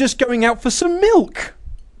said you were just going out for some milk."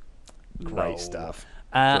 Great stuff.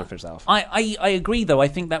 I agree though. I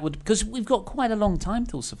think that would, because we've got quite a long time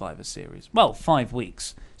till Survivor Series. Well, 5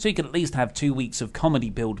 weeks. So you could at least have 2 weeks of comedy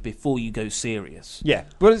build before you go serious. Yeah.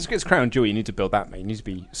 Well, it's Crown Jewel. You need to build that, mate. You need to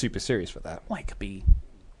be super serious for that. Well, it could be.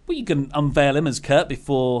 Well, you can unveil him as Kurt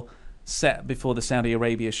before the Saudi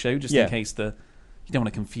Arabia show, just in case you don't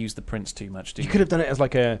want to confuse the prince too much, do you? You could have done it as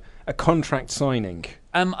like a contract signing.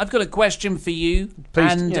 I've got a question for you.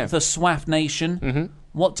 Please, and the SWAF Nation. Mm-hmm.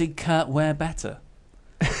 What did Kurt wear better?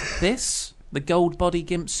 This, the gold body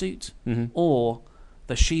gimp suit, or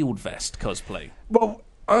the Shield vest cosplay? Well,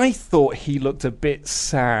 I thought he looked a bit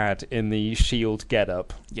sad in the Shield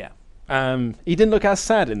getup. Yeah. He didn't look as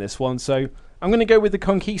sad in this one, so I'm going to go with the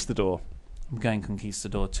Conquistador. I'm going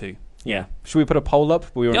Conquistador too. Yeah. Should we put a poll up?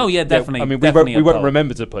 Definitely. I mean, we won't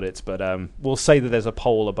remember to put it, but we'll say that there's a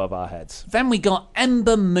poll above our heads. Then we got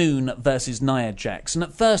Ember Moon versus Nia Jax. And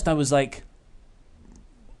at first I was like,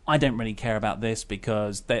 I don't really care about this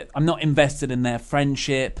because I'm not invested in their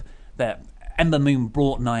friendship. That Ember Moon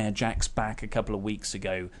brought Nia Jax back a couple of weeks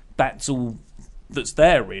ago. That's all that's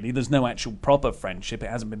there, really. There's no actual proper friendship. It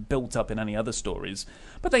hasn't been built up in any other stories.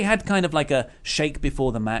 But they had kind of like a shake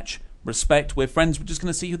before the match. Respect, we're friends, we're just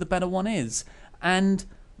going to see who the better one is. And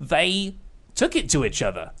they took it to each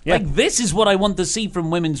other. Yeah. Like, this is what I want to see from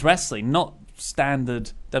women's wrestling, not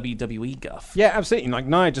standard WWE guff. Yeah, absolutely. Like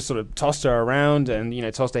Nia just sort of tossed her around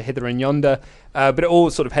and, tossed her hither and yonder. But it all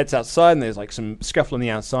sort of heads outside and there's like some scuffle on the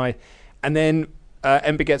outside. And then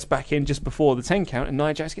Ember gets back in just before the 10 count and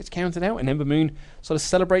Nia Jax gets counted out and Ember Moon sort of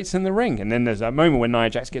celebrates in the ring. And then there's that moment when Nia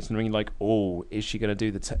Jax gets in the ring like, oh, is she going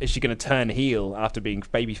to do is she going to turn heel after being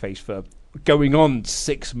babyface for going on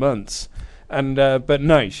 6 months? And but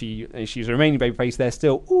no, she's remaining babyface. They're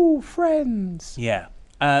still friends. Yeah.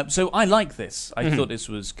 So I like this. I thought this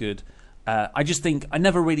was good. I just think I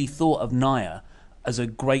never really thought of Nia as a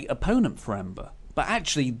great opponent for Ember, but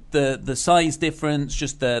actually the size difference,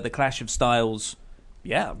 just the clash of styles,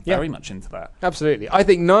 very much into that. Absolutely, I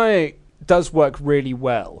think Nia does work really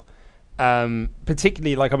well.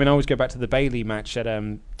 Particularly, I always go back to the Bayley match at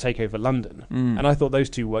TakeOver London, and I thought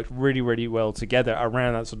those two worked really, really well together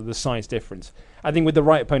around that sort of the size difference. I think with the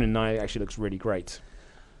right opponent, Nia actually looks really great.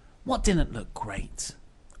 What didn't look great,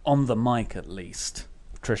 on the mic at least,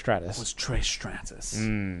 Trish Stratus. Was Trish Stratus.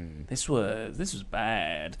 This was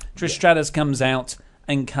bad. Trish Stratus comes out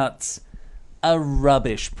and cuts a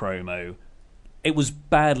rubbish promo. It was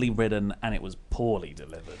badly written and it was poorly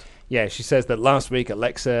delivered. Yeah, she says that last week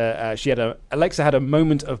Alexa had a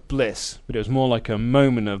moment of bliss, but it was more like a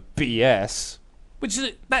moment of BS.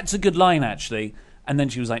 That's a good line, actually. And then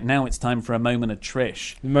she was like, now it's time for a moment of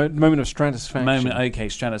Trish. Moment of Stratusfaction.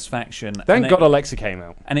 Stratusfaction. Thank God Alexa came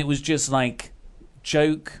out. And it was just like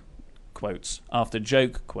joke quotes after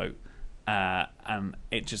joke quote. And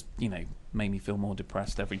it just, made me feel more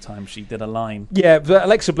depressed every time she did a line. Yeah, but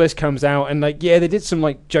Alexa Bliss comes out and they did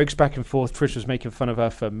some jokes back and forth. Trish was making fun of her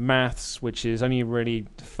for maths, which is only really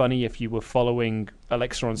funny if you were following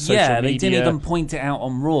Alexa on social media. Yeah, they didn't even point it out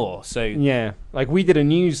on Raw. So yeah, we did a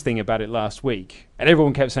news thing about it last week, and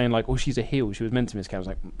everyone kept saying she's a heel. She was meant to miscount. I was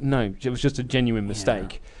like, no, it was just a genuine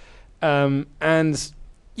mistake. And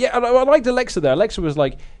yeah, I liked Alexa there. Alexa was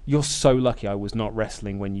like, "You're so lucky I was not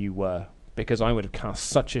wrestling when you were." Because I would have cast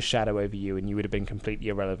such a shadow over you, and you would have been completely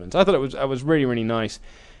irrelevant. I thought it was really, really nice.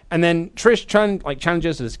 And then Trish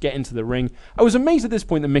challenges us to get into the ring. I was amazed at this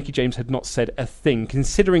point that Mickie James had not said a thing,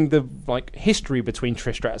 considering the history between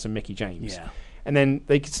Trish Stratus and Mickie James. Yeah. And then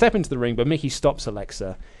they step into the ring, but Mickie stops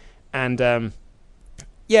Alexa, and and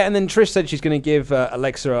then Trish said she's going to give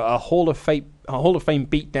Alexa a Hall of Fame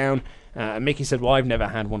beatdown. And Mickie said, "Well, I've never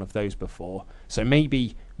had one of those before, so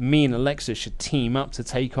maybe me and Alexa should team up to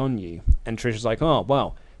take on you." And Trish was like, "Oh,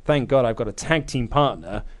 well, thank God I've got a tag team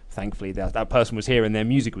partner." Thankfully, that person was here and their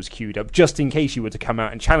music was queued up, just in case you were to come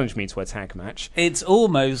out and challenge me to a tag match. It's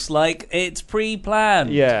almost like it's pre-planned.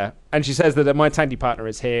 Yeah, and she says that my tag team partner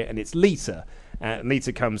is here, and it's Lita.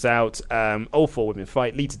 Lita comes out, all four women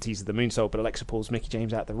fight. Lita teases the moonsault, but Alexa pulls Mickie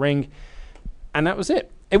James out the ring. And that was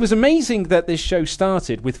it. It was amazing that this show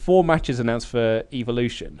started with 4 matches announced for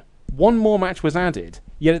Evolution. 1 more match was added,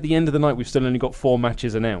 yet at the end of the night we've still only got 4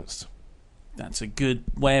 matches announced. That's a good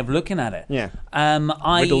way of looking at it. Yeah.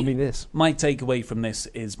 Riddle me this. My takeaway from this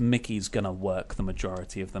is Mickey's going to work the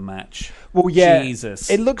majority of the match. Well, yeah. Jesus.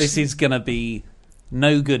 It looks... This is going to be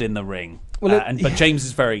no good in the ring. Well, but James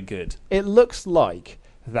is very good. It looks like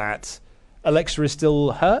that Alexa is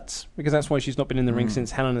still hurt, because that's why she's not been in the ring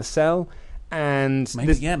since Hell in a Cell. And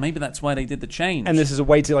maybe that's why they did the change. And this is a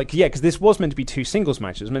way to because this was meant to be 2 singles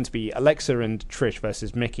matches. It was meant to be Alexa and Trish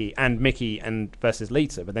versus Mickie and versus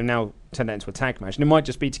Lita, but they've now turned that into a tag match. And it might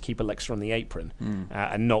just be to keep Alexa on the apron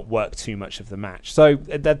and not work too much of the match. So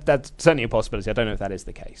that's certainly a possibility. I don't know if that is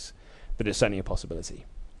the case, but it's certainly a possibility.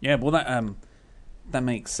 Yeah, well that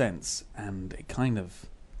makes sense, and it kind of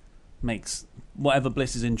makes whatever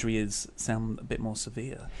Bliss's injury is sound a bit more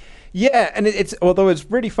severe. Yeah, and it's although it's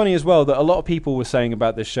really funny as well that a lot of people were saying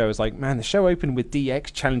about this show is man, the show opened with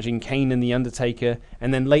DX challenging Kane and The Undertaker,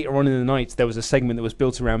 and then later on in the night there was a segment that was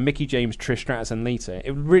built around Mickie James, Trish Stratus and Lita.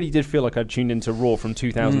 It really did feel like I'd tuned into Raw from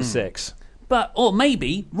 2006. Or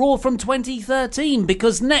maybe Raw from 2013,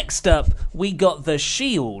 because next up we got The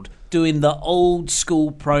Shield doing the old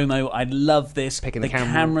school promo. I love this. Picking the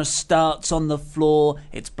camera starts on the floor.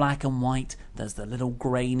 It's black and white. There's the little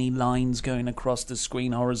grainy lines going across the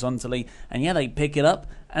screen horizontally. And yeah, they pick it up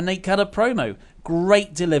and they cut a promo.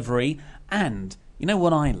 Great delivery. And you know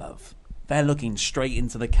what I love? They're looking straight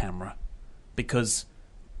into the camera, because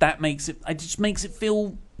it just makes it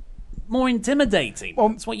feel more intimidating. Well,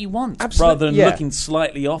 that's what you want. Rather than looking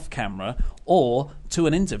slightly off camera or to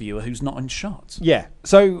an interviewer who's not in shot. Yeah.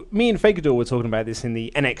 So me and Fakador were talking about this in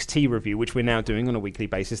the NXT review, which we're now doing on a weekly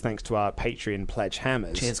basis thanks to our Patreon pledge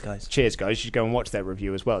hammers. Cheers, guys. Cheers, guys. You should go and watch their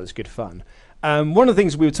review as well. It's good fun. One of the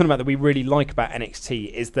things we were talking about that we really like about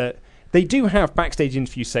NXT is that They do have backstage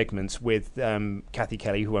interview segments with Kathy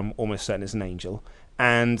Kelly, who I'm almost certain is an angel,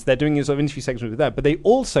 and they're doing a sort of interview segments with that. But they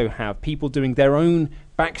also have people doing their own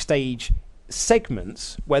backstage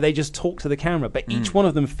segments where they just talk to the camera, but each one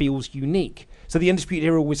of them feels unique. So the Undisputed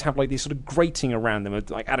Era always have like this sort of grating around them,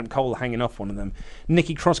 like Adam Cole hanging off one of them.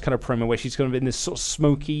 Nikki Cross kind of promo where she's kind of in this sort of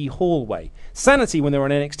smoky hallway. Sanity, when they were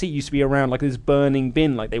on NXT, used to be around like this burning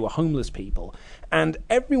bin, like they were homeless people. And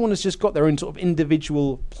everyone has just got their own sort of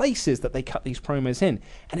individual places that they cut these promos in.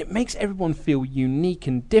 And it makes everyone feel unique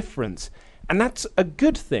and different. And that's a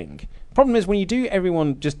good thing. Problem is when you do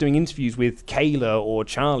everyone just doing interviews with Kayla or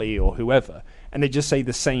Charlie or whoever, and they just say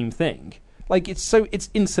the same thing, like it's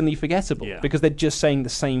instantly forgettable because they're just saying the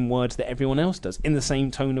same words that everyone else does in the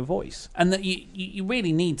same tone of voice. And that you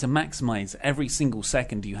really need to maximize every single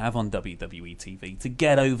second you have on WWE TV to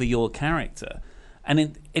get over your character.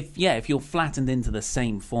 And if you're flattened into the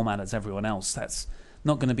same format as everyone else, that's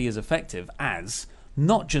not going to be as effective as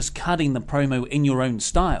not just cutting the promo in your own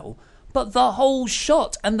style, but the whole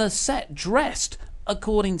shot and the set dressed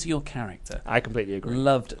according to your character. I completely agree.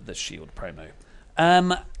 Loved the Shield promo.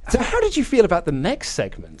 So how did you feel about the next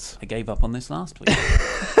segment? I gave up on this last week.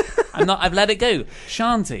 I've let it go.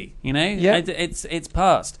 Shanti, it's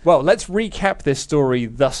past. Well, let's recap this story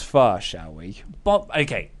thus far, shall we?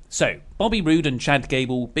 Okay, so Bobby Roode and Chad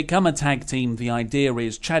Gable become a tag team. The idea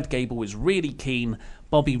is Chad Gable is really keen.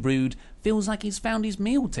 Bobby Roode feels like he's found his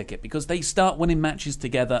meal ticket because they start winning matches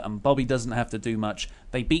together and Bobby doesn't have to do much.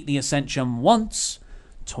 They beat the Ascension once,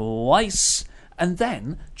 twice, and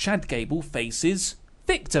then Chad Gable faces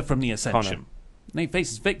Victor from the Ascension. He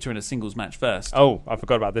faces Victor in a singles match first. Oh, I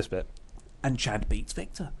forgot about this bit. And Chad beats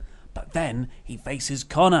Victor. But then he faces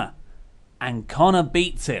Connor. And Connor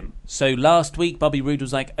beats him. So last week, Bobby Roode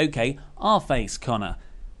was like, okay, I'll face Connor.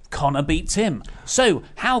 Connor beats him. So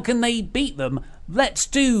how can they beat them? Let's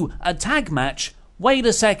do a tag match. Wait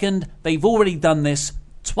a second, they've already done this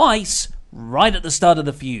twice right at the start of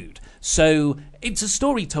the feud. So it's a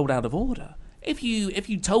story told out of order. If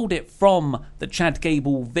you told it from the Chad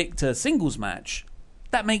Gable Victor singles match,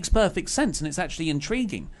 that makes perfect sense and it's actually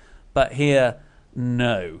intriguing. But here,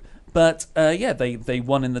 no. But they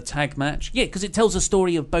won in the tag match. Yeah, because it tells a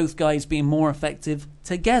story of both guys being more effective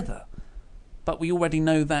together. But we already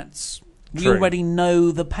know we already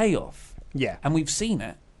know the payoff. Yeah, and we've seen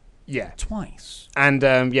it. Yeah, twice. And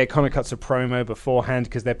Connor cuts a promo beforehand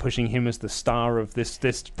because they're pushing him as the star of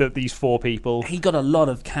these four people. He got a lot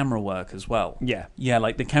of camera work as well. Yeah,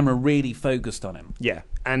 like the camera really focused on him. Yeah,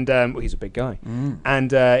 and he's a big guy.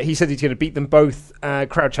 And he said he's going to beat them both.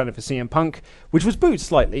 Crowd chanted for CM Punk, which was booed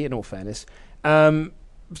slightly, in all fairness.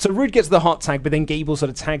 So Roode gets the hot tag, but then Gable sort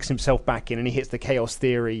of tags himself back in and he hits the Chaos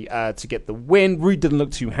Theory to get the win. Roode didn't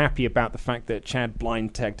look too happy about the fact that Chad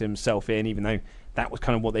blind tagged himself in, even though that was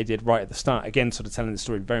kind of what they did right at the start. Again, sort of telling the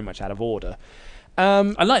story very much out of order.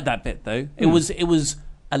 I like that bit, though. It was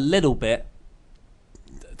a little bit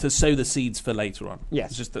to sow the seeds for later on.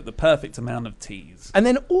 Yes. It's just the perfect amount of tease. And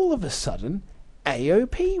then all of a sudden,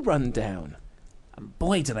 AOP run down. And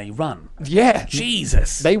boy, do they run. Yeah.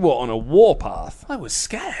 Jesus. They were on a warpath. I was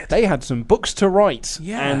scared. They had some books to write.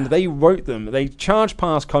 Yeah. And they wrote them. They charged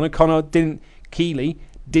past Connor. Keeley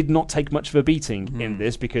did not take much of a beating in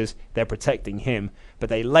this because they're protecting him. But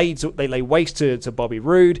they lay waste to Bobby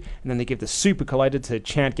Roode, and then they give the Super Collider to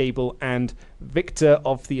Chad Gable and Victor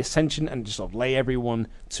of the Ascension, and just sort of lay everyone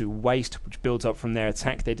to waste, which builds up from their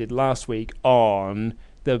attack they did last week on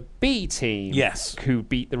the B Team. Yes. Who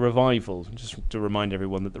beat the Revival. Just to remind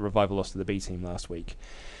everyone that the Revival lost to the B Team last week.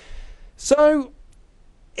 So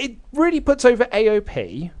it really puts over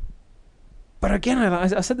AOP. But again,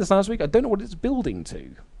 I said this last week, I don't know what it's building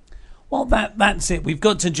to. Well, that's it. We've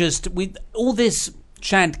got to with all this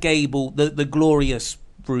Chad Gable, the glorious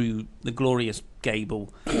Roode, the glorious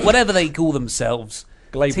Gable, whatever they call themselves,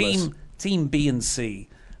 Team B and C,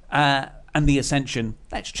 and the Ascension.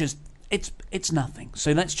 That's just it's nothing.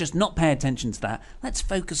 So let's just not pay attention to that. Let's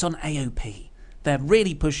focus on AOP. They're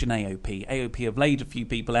really pushing AOP. AOP have laid a few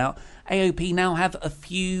people out. AOP now have a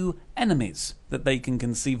few enemies that they can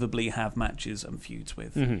conceivably have matches and feuds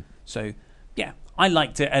with. Mm-hmm. So, yeah, I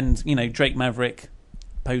liked it. And, Drake Maverick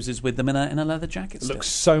poses with them in a leather jacket still. Looks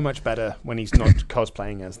so much better when he's not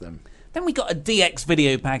cosplaying as them. Then we got a DX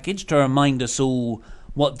video package to remind us all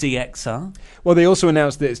what DX are. Well, they also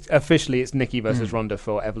announced that officially it's Nikki versus Ronda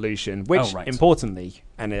for Evolution, which, importantly,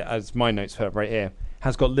 and as my notes have right here,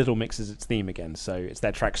 has got Little Mix as its theme again. So it's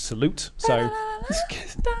their track Salute. So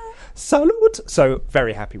Salute. So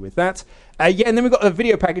very happy with that. And then we got a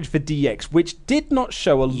video package for DX, which did not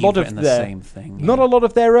show a lot of the same thing. Not a lot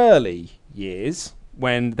of their early years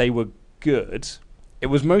when they were good. It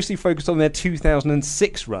was mostly focused on their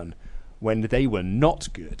 2006 run, when they were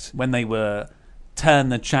not good. When they were, turn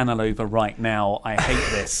the channel over right now, I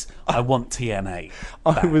hate this, I want TNA.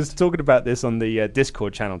 I was talking about this on the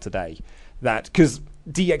Discord channel today, that because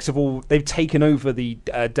DX they've taken over the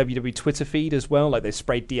WWE Twitter feed as well, like they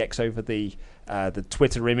sprayed DX over the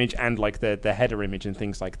Twitter image and like the header image and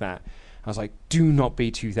things like that. I was like, do not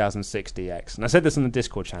be 2006 DX. And I said this on the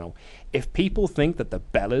Discord channel. If people think that the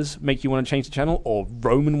Bellas make you want to change the channel, or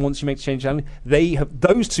Roman wants you to change the channel,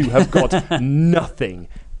 those two have got nothing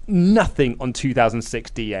on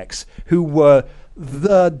 2006 DX, who were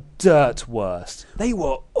the dirt worst. They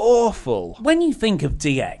were awful. When you think of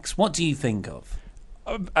DX, what do you think of?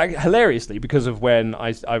 Hilariously, because of when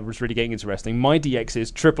I was really getting into wrestling, my DX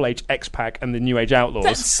is Triple H, X-Pac, and the New Age Outlaws.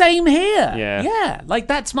 That's same here. Yeah. Like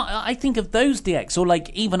that's I think of those DX, or like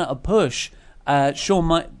even at a push,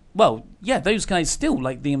 those guys still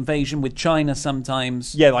like the Invasion with China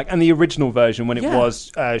sometimes. Yeah, like and the original version when it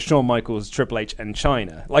was Shawn Michaels, Triple H, and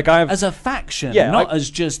China. Like I have as a faction, not as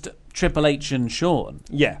just Triple H and Shawn.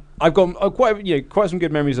 Yeah, I've got quite some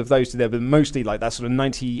good memories of those two there, but mostly like that sort of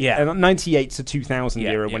 98 to 2000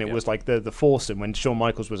 era when it was like the foursome when Shawn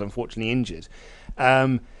Michaels was unfortunately injured.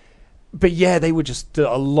 But yeah, they were just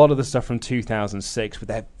a lot of the stuff from 2006 with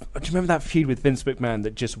that. Do you remember that feud with Vince McMahon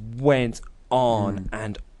that just went on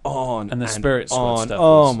and on and the Spirit Squad stuff?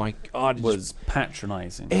 Oh my god, it was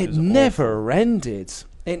patronising. It never ended.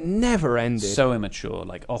 It never ended. So immature,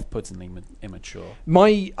 like off-puttingly immature.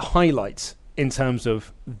 My highlight in terms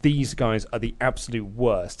of these guys are the absolute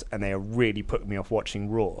worst, and they are really putting me off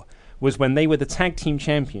watching Raw, was when they were the tag team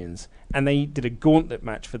champions and they did a gauntlet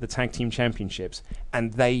match for the tag team championships,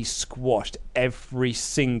 and they squashed every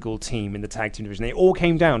single team in the tag team division. They all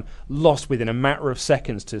came down, lost within a matter of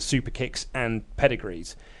seconds to super kicks and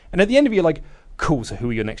pedigrees. And at the end of it, you're like, cool, so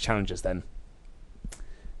who are your next challengers then?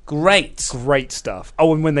 Great stuff.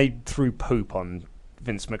 Oh, and when they threw poop on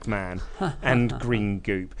Vince McMahon and green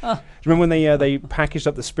goop. Do you remember when they packaged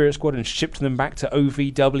up the Spirit Squad and shipped them back to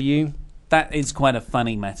OVW? That is quite a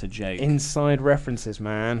funny meta joke. Inside references,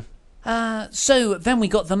 man. So then we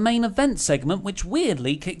got the main event segment, which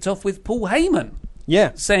weirdly kicked off with Paul Heyman.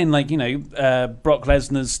 Yeah. Saying, like, Brock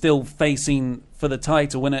Lesnar's still facing for the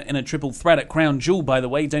title in a triple threat at Crown Jewel, by the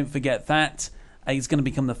way. Don't forget that. He's going to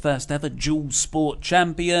become the first ever dual sport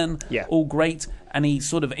champion. Yeah. All great. And he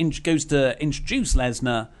sort of goes to introduce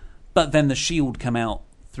Lesnar, but then the Shield come out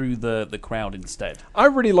through the crowd instead. I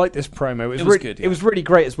really like this promo. It was good. Yeah. It was really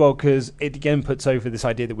great as well because it again puts over this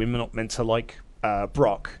idea that we're not meant to like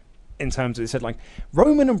Brock. In terms of, it said like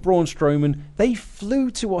Roman and Braun Strowman, they flew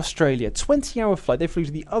to Australia, 20-hour flight. They flew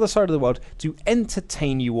to the other side of the world to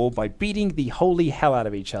entertain you all by beating the holy hell out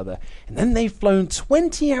of each other. And then they've flown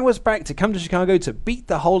 20 hours back to come to Chicago to beat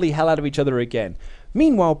the holy hell out of each other again.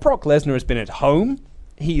 Meanwhile, Brock Lesnar has been at home.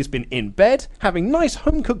 He has been in bed, having nice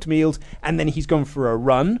home-cooked meals, and then he's gone for a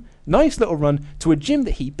run, nice little run, to a gym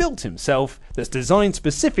that he built himself that's designed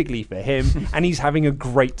specifically for him, and he's having a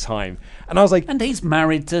great time. And I was like... And he's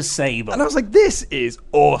married to Sable. And I was like, this is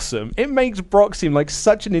awesome. It makes Brock seem like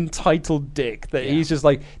such an entitled dick that he's just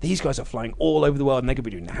like, these guys are flying all over the world, and they could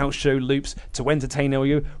be doing house show loops to entertain all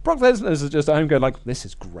you. Brock Lesnar's just at home going like, this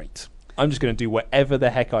is great. I'm just going to do whatever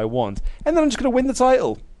the heck I want, and then I'm just going to win the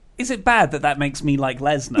title. Is it bad that makes me like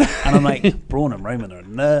Lesnar? And I'm like, Braun and Roman are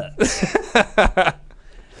nerds.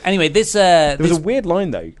 Anyway, there was a weird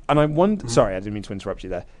line though, and I wonder. Sorry, I didn't mean to interrupt you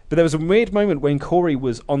there, but there was a weird moment when Corey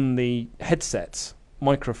was on the headset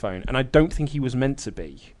microphone, and I don't think he was meant to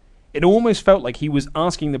be. It almost felt like he was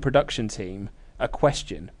asking the production team a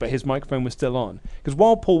question, but his microphone was still on. Because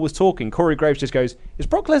while Paul was talking, Corey Graves just goes, "Is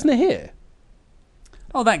Brock Lesnar here?"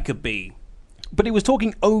 Oh, that could be. But he was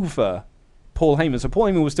talking over Paul Heyman, so Paul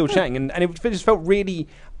Heyman was still chatting, and it just felt really...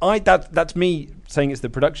 That's me saying it's the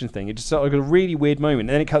production thing. It just felt like a really weird moment, and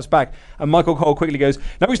then it cuts back, and Michael Cole quickly goes,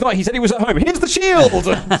 "No, he's not. He said he was at home. Here's the Shield!"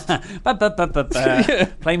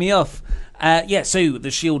 Play me off. So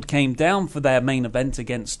the Shield came down for their main event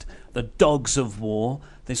against the Dogs of War.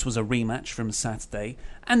 This was a rematch from Saturday,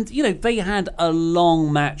 and they had a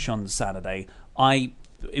long match on Saturday.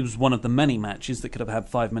 It was one of the many matches that could have had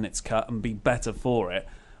 5 minutes cut and be better for it.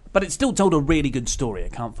 But it still told a really good story. I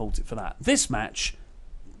can't fault it for that. This match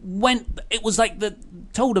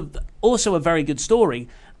told also a very good story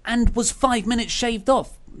and was 5 minutes shaved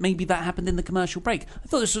off. Maybe that happened in the commercial break. I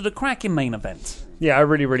thought this was a cracking main event. Yeah, I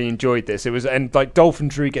really, really enjoyed this. It was, and like Dolph and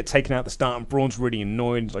Drew get taken out at the start, and Braun's really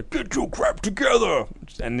annoyed. He's like, "Get your crap together!"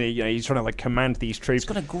 And he's trying to like command these troops.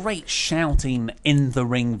 He's got a great shouting in the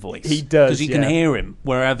ring voice. He does, because you can hear him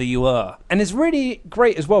wherever you are. And it's really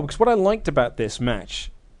great as well because what I liked about this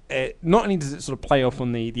match, not only does it sort of play off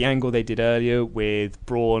on the angle they did earlier with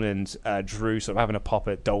Braun and Drew sort of having a pop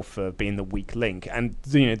at Dolph for being the weak link, and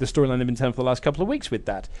the storyline they've been telling for the last couple of weeks with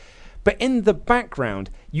that. But in the background,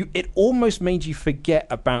 it almost made you forget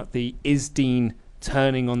about is Dean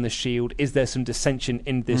turning on the Shield? Is there some dissension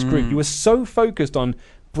in this group? You were so focused on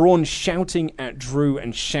Braun shouting at Drew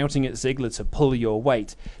and shouting at Ziggler to pull your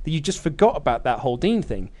weight that you just forgot about that whole Dean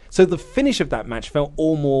thing. So the finish of that match felt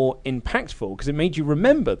all more impactful because it made you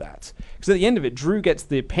remember that. Because at the end of it, Drew gets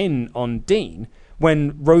the pin on Dean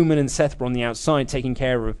when Roman and Seth were on the outside taking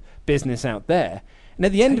care of business out there. And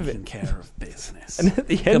at the end of it, taking care of business. And at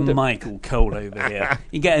the end of Michael Cole over here.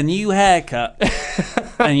 You get a new haircut,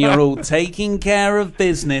 and you're all taking care of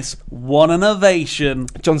business. What an ovation!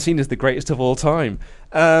 John Cena's the greatest of all time.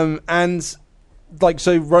 And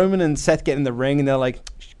so Roman and Seth get in the ring, and they're like,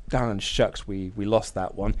 "Darn shucks, we lost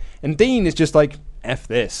that one." And Dean is just like, "F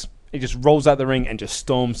this." He just rolls out the ring and just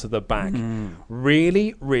storms to the back.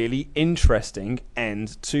 Really, really interesting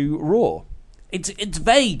end to Raw. It's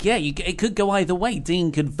vague, yeah. It could go either way.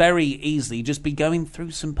 Dean could very easily just be going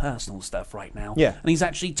through some personal stuff right now. Yeah. And he's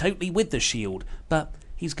actually totally with the Shield. But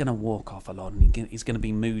he's going to walk off a lot and he's going to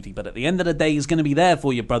be moody. But at the end of the day, he's going to be there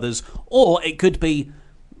for you, brothers. Or it could be,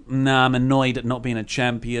 I'm annoyed at not being a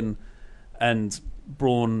champion and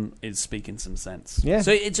Braun is speaking some sense. Yeah.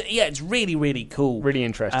 So it's really, really cool. Really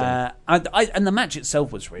interesting. And the match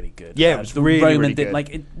itself was really good. Yeah, it was really, Roman really did good. like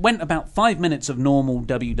it went about 5 minutes of normal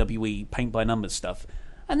WWE paint by numbers stuff,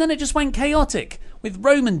 and then it just went chaotic with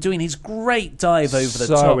Roman doing his great dive over the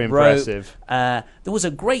top So impressive. rope. There was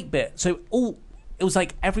a great bit. It was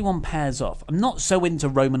like everyone pairs off. I'm not so into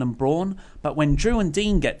Roman and Braun, but when Drew and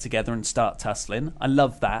Dean get together and start tussling, I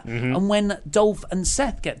love that. And when Dolph and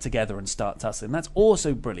Seth get together and start tussling, that's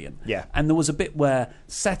also brilliant. Yeah. And there was a bit where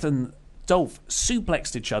Seth and Dolph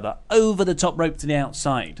suplexed each other over the top rope to the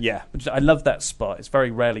outside. Yeah. Which I love that spot. It's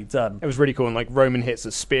very rarely done. It was really cool. And like Roman hits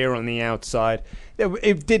a spear on the outside.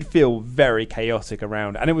 It did feel very chaotic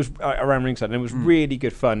around, and it was around ringside, and it was really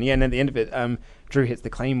good fun. Yeah, and at the end of it, Drew hits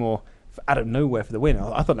the Claymore out of nowhere for the win.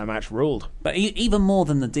 I thought that match ruled. But even more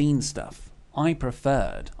than the Dean stuff, I thought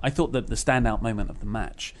that the standout moment of the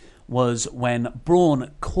match was when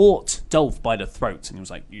Braun caught Dolph by the throat and he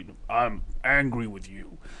was like, "I'm angry with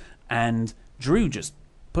you," and Drew just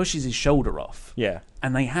pushes his shoulder off. Yeah.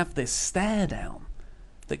 And they have this stare down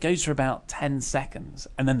that goes for about 10 seconds,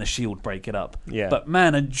 and then the Shield break it up. Yeah. But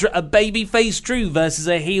man, a babyface Drew versus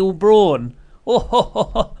a heel Braun.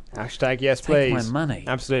 Oh, Hashtag yes, please. Take my money.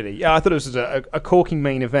 Absolutely. Yeah, I thought it was a corking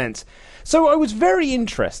main event. So I was very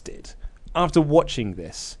interested, after watching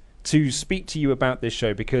this, to speak to you about this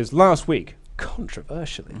show, because last week,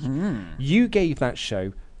 controversially, you gave that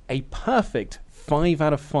show a perfect 5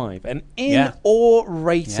 out of 5, an in-awe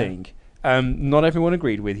rating. Yeah. Not everyone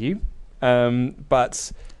agreed with you,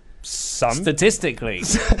 but some... Statistically,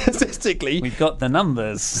 we've got the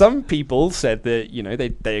numbers. Some people said that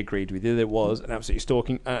they agreed with you. That it was an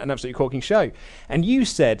absolutely corking show, and you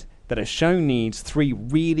said that a show needs 3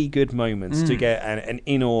 really good moments to get an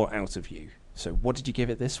in-awe out of you. So what did you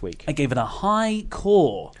give it this week? I gave it a high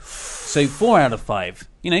core, so 4 out of 5.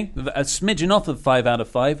 A smidgen off of 5 out of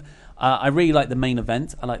 5. I really like the main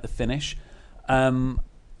event. I like the finish, but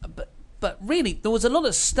really there was a lot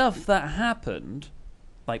of stuff that happened.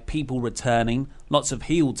 Like people returning, lots of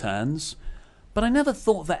heel turns, but I never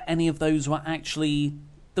thought that any of those were actually...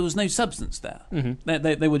 There was no substance there.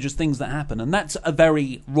 They were just things that happened, and that's a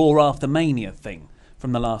very Raw After Mania thing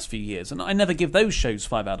from the last few years, and I never give those shows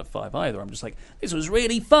 5 out of 5 either. I'm just like, this was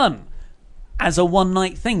really fun as a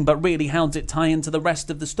one-night thing, but really how did it tie into the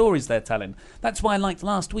rest of the stories they're telling? That's why I liked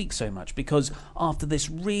last week so much, because after this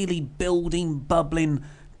really building, bubbling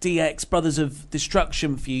DX Brothers of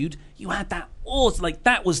Destruction feud, you had that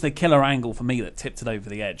that was the killer angle for me that tipped it over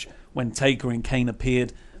the edge when Taker and Kane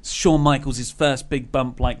appeared. Shawn Michaels' first big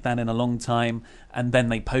bump like that in a long time, and then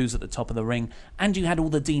they pose at the top of the ring, and you had all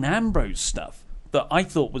the Dean Ambrose stuff that I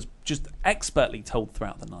thought was just expertly told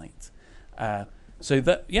throughout the night.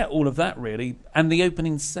 All of that really, and the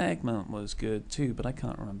opening segment was good too, but I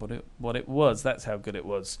can't remember what it was. That's how good it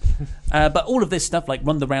was. But all of this stuff like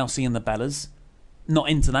Ronda Rousey and the Bellas, not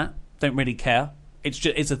into that. Don't really care.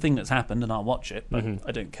 It's a thing that's happened, and I'll watch it, but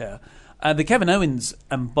I don't care. The Kevin Owens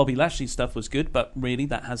and Bobby Lashley stuff was good, but really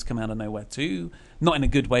that has come out of nowhere too. Not in a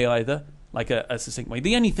good way either, like a succinct way.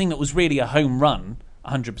 The only thing that was really a home run,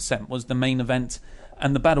 100%, was the main event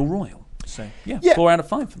and the Battle Royal. So, yeah, Yeah. 4 out of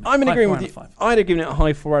 5 for me. I'm in High agreement 4 with out you. of 5. I'd have given it a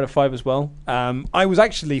high 4 out of 5 as well. I was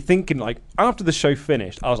actually thinking, like, after the show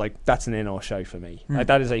finished, I was like, that's an in-or show for me. Like,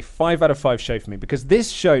 that is a 5 out of 5 show for me, because this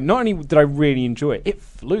show, not only did I really enjoy it, it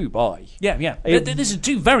flew by. Yeah. This is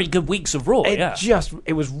 2 very good weeks of Raw,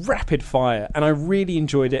 It was rapid fire, and I really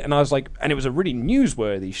enjoyed it, and I was like, and it was a really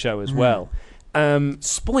newsworthy show as well.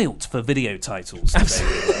 Spoilt for video titles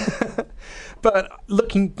today. But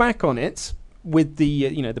looking back on it, with the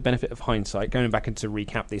the benefit of hindsight, going back and to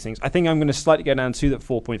recap these things, I think I'm going to slightly go down to that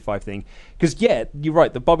 4.5 thing, because you're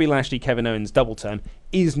right, the Bobby Lashley Kevin Owens double turn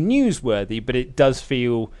is newsworthy, but it does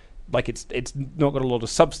feel like it's not got a lot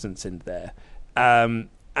of substance in there. And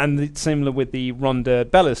it's similar with the Ronda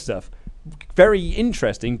Bella stuff, very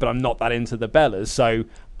interesting, but I'm not that into the Bellas, so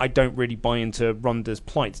I don't really buy into Ronda's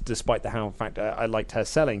plight, despite the how in fact I liked her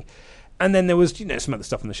selling. And then there was, some other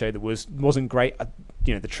stuff on the show that wasn't great.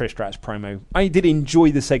 The Trish Stratus promo. I did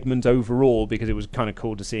enjoy the segment overall, because it was kind of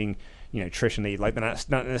cool to seeing, Trish and like that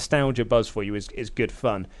nostalgia buzz for you is good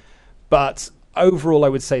fun. But overall, I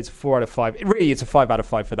would say it's a 4 out of 5. It's a 5 out of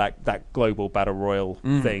 5 for that global battle royal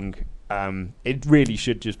thing. It really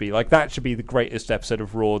should just be like that. Should be the greatest episode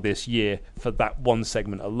of Raw this year for that one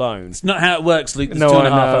segment alone. It's not how it works, Luke. There's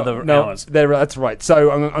 2.5 other hours. That's right.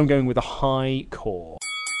 So I'm going with a high core.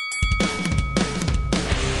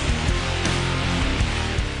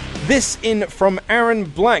 This in from Aaron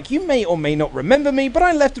Black. You may or may not remember me, but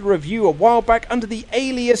I left a review a while back under the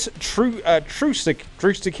alias Trooster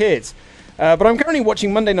Kids. But I'm currently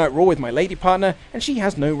watching Monday Night Raw with my lady partner, and she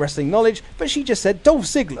has no wrestling knowledge, but she just said, Dolph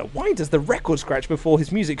Ziggler, why does the record scratch before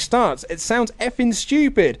his music starts? It sounds effing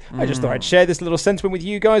stupid. I just thought I'd share this little sentiment with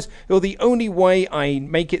you guys. You're the only way I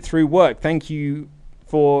make it through work. Thanks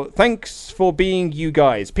for being you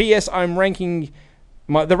guys. P.S. I'm ranking...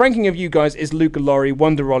 the ranking of you guys is Luke, Laurie,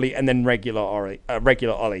 Wonder Ollie, and then regular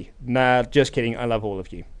Ollie. Nah, just kidding. I love all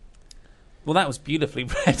of you. Well, that was beautifully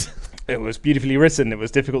read. It was beautifully written. It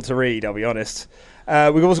was difficult to read, I'll be honest.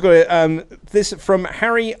 We've also got this from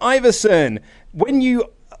Harry Iverson. When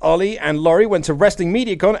you, Ollie, and Laurie went to Wrestling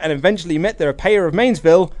MediaCon and eventually met their pair of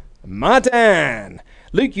Mainsville, Matan.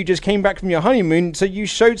 Luke, you just came back from your honeymoon, so you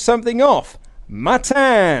showed something off.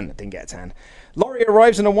 Matan. Didn't get a tan. Laurie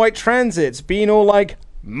arrives in a white transit, being all like,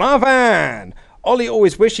 my van. Ollie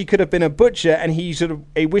always wished he could have been a butcher, and he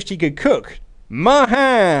wished he could cook. My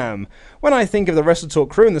ham. When I think of the Wrestle Talk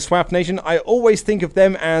crew and the Swap Nation, I always think of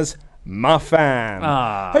them as my fam.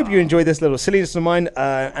 Hope you enjoyed this little silliness of mine,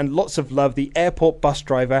 and lots of love, the airport bus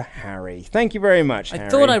driver, Harry. Thank you very much, Harry. I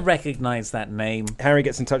thought I recognised that name. Harry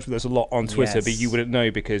gets in touch with us a lot on Twitter, Yes. but you wouldn't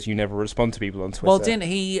know because you never respond to people on Twitter. Well, didn't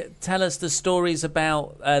he tell us the stories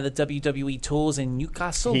about the WWE tours in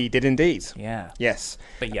Newcastle? He did indeed. Yeah. Yes.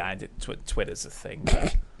 But yeah, Twitter's a thing.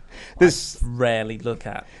 This I rarely look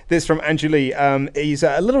at. This from Angeli. He's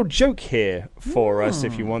a little joke here for us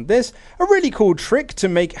if you want this. A really cool trick to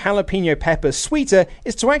make jalapeno pepper sweeter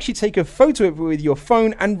is to actually take a photo of it with your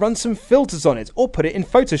phone and run some filters on it, or put it in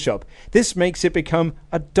Photoshop. This makes it become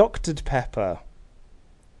a doctored pepper.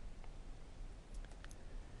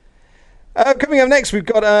 Coming up next, we've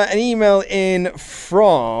got an email in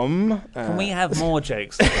from... Can we have more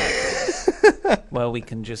jokes? Well, we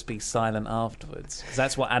can just be silent afterwards. Because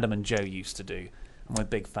that's what Adam and Joe used to do. And we're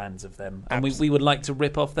big fans of them. And we would like to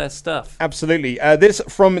rip off their stuff. Absolutely. This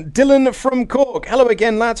from Dylan from Cork. Hello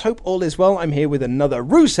again, lads. Hope all is well. I'm here with another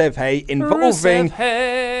Rusev Hey involving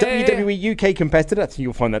WWE UK competitor. I think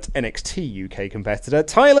you'll find that's NXT UK competitor,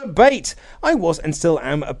 Tyler Bate. I was and still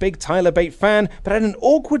am a big Tyler Bate fan, but I had an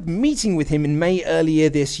awkward meeting with him in May earlier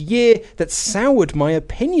this year that soured my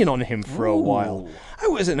opinion on him for a while. I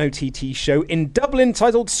was at an OTT show in Dublin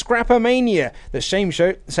titled Scrappermania, the same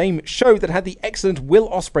show that had the excellent Will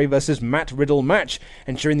Ospreay versus Matt Riddle match.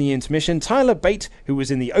 And during the intermission, Tyler Bate, who was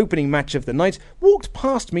in the opening match of the night, walked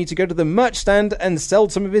past me to go to the merch stand and sell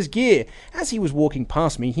some of his gear. As he was walking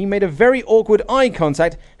past me, he made a very awkward eye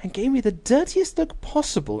contact and gave me the dirtiest look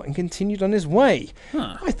possible and continued on his way.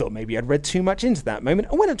 I thought maybe I'd read too much into that moment.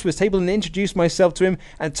 I went up to his table and introduced myself to him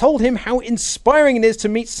and told him how inspiring it is to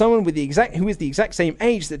meet someone with who is the exact same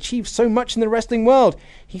age that achieves so much in the wrestling world.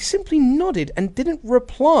 He simply nodded and didn't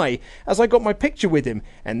reply as I got my picture with him,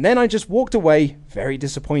 and then I just walked away very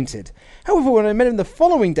disappointed. However, when I met him the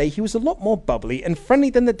following day, he was a lot more bubbly and friendly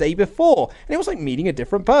than the day before, and it was like meeting a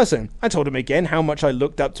different person. I told him again how much I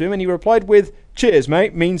looked up to him, and he replied with, "Cheers,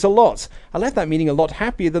 mate, means a lot." I left that meeting a lot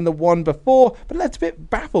happier than the one before, but left a bit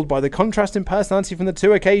baffled by the contrast in personality from the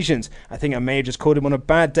two occasions. I think I may have just caught him on a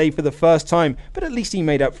bad day for the first time, but at least he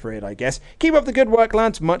made up for it, I guess. Keep up the good work,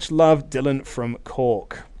 lads. Much love, Dylan from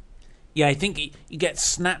Cork. Yeah, I think you get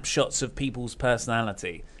snapshots of people's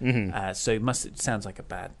personality. Mm-hmm. So it sounds like a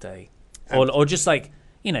bad day. Or just like,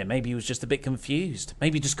 maybe he was just a bit confused.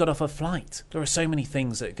 Maybe he just got off a flight. There are so many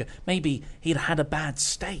things that maybe he'd had a bad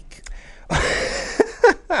steak.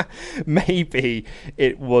 Maybe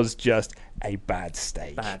it was just a bad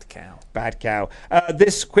steak. Bad cow. Bad cow.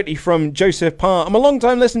 This quickly from Joseph Parr. I'm a long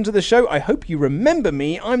time listener to the show. I hope you remember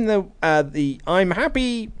me. I'm I'm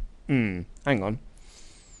happy. Hang on.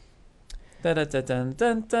 Sorry,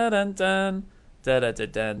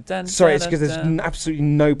 it's because there's absolutely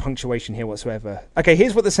no punctuation here whatsoever. Okay,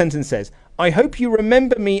 here's what the sentence says. I hope you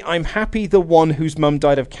remember me. I'm happy the one whose mum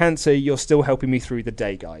died of cancer. You're still helping me through the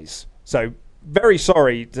day, guys. So, very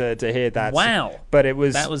sorry to hear that. Wow. But it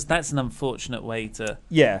was... That's an unfortunate way to...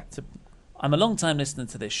 Yeah. I'm a long-time listener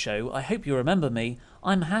to this show. I hope you remember me.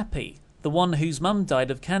 I'm happy. The one whose mum died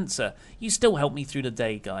of cancer. You still help me through the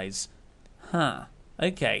day, guys. Huh.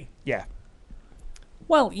 Okay. Yeah.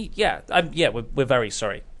 Well, yeah. We're very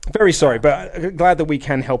sorry. Very sorry, but glad that we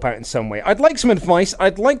can help out in some way. I'd like some advice.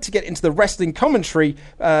 I'd like to get into the wrestling commentary,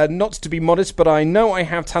 not to be modest, but I know I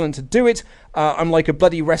have talent to do it. I'm like a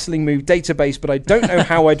bloody wrestling move database, but I don't know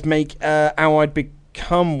how I'd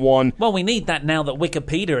become one. Well, we need that now that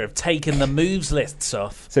Wikipedia have taken the moves lists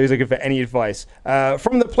off. So he's looking for any advice.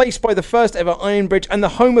 From the place by the first ever Iron Bridge and the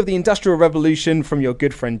home of the Industrial Revolution, from your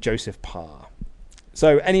good friend Joseph Parr.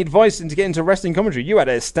 So, any advice to get into wrestling commentary? You had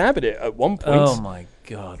a stab at it at one point. Oh my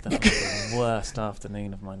god, that was the worst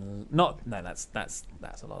afternoon of my. That's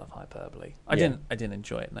a lot of hyperbole. I didn't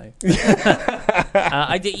enjoy it. No,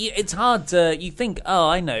 It's hard to. You think,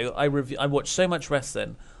 I know. I watch so much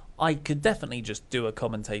wrestling. I could definitely just do a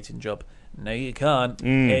commentating job. No, you can't.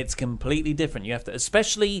 It's completely different. You have to,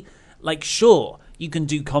 especially sure, you can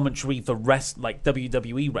do commentary for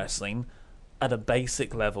WWE wrestling at a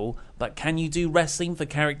basic level, but can you do wrestling for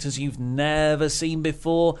characters you've never seen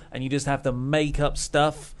before and you just have to make up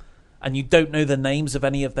stuff and you don't know the names of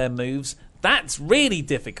any of their moves? That's really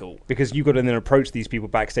difficult. Because you've got to then approach these people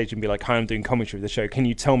backstage and be like, hi, I'm doing commentary of the show. Can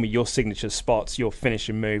you tell me your signature spots, your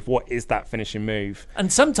finishing move? What is that finishing move?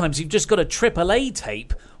 And sometimes you've just got a AAA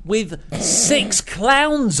tape with 6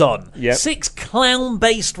 clowns on. Yep. 6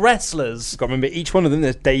 clown-based wrestlers. You've got to remember each one of them.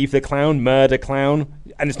 There's Dave the Clown, Murder Clown,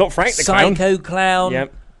 and it's not Frank the Clown. Psycho Clown.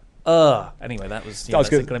 Yep. Anyway, that's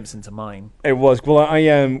a glimpse into mine. It was. Well,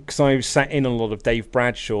 because I sat in on a lot of Dave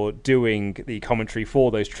Bradshaw doing the commentary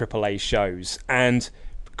for those AAA shows, and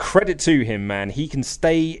credit to him, man. He can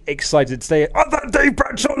stay excited, stay at that Dave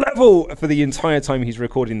Bradshaw level for the entire time he's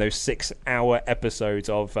recording those 6-hour episodes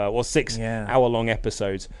of, 6-hour-long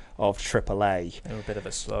episodes of AAA. They're a bit of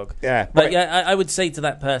a slog. Yeah. But I would say to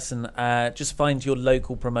that person, just find your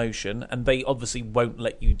local promotion, and they obviously won't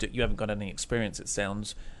let you do, you haven't got any experience, it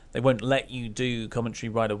sounds. They won't let you do commentary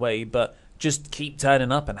right away, but just keep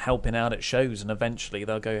turning up and helping out at shows, and eventually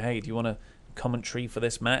they'll go, hey, do you want a commentary for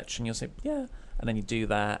this match? And you'll say, yeah. And then you do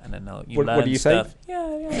that, and then you learn what do you stuff. say?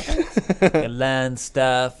 Yeah. You learn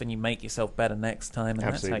stuff, and you make yourself better next time, and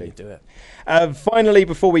Absolutely. That's how you do it. Finally,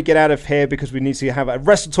 before we get out of here, because we need to have a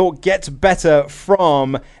Wrestle Talk Get Better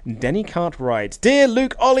from Denny Cartwright. Dear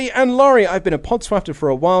Luke, Ollie, and Laurie, I've been a Podswafter for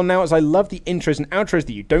a while now, as I love the intros and outros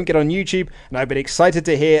that you don't get on YouTube, and I've been excited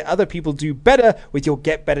to hear other people do better with your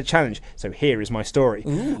Get Better challenge. So here is my story.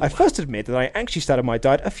 Ooh. I first admit that I actually started my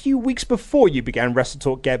diet a few weeks before you began Wrestle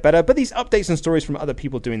Talk Get Better, but these updates and stories from other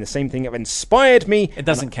people doing the same thing have inspired me. It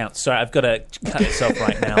doesn't count. Sorry, I've got to cut this off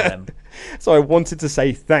right now then. So I wanted to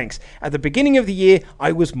say thanks. At the beginning of the year,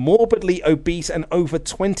 I was morbidly obese and over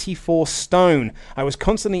 24 stone. I was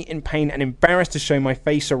constantly in pain and embarrassed to show my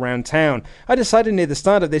face around town. I decided near the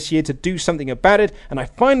start of this year to do something about it, and I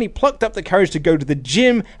finally plucked up the courage to go to the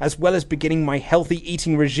gym, as well as beginning my healthy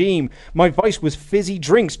eating regime. My vice was fizzy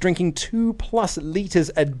drinks, drinking 2+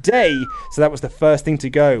 liters a day, so that was the first thing to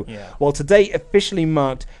go. Yeah. Well, today officially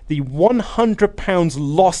marked the 100 pounds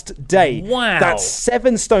lost day. Wow. That's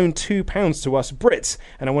 7 stone 2 pounds to us Brits,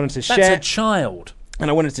 and I wanted to share. That's a child. And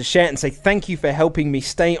I wanted to share and say thank you for helping me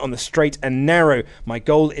stay on the straight and narrow. My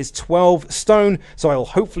goal is 12 stone, so I will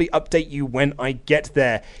hopefully update you when I get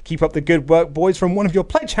there. Keep up the good work, boys, from one of your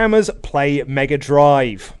pledge hammers, Play Mega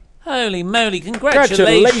Drive. Holy moly,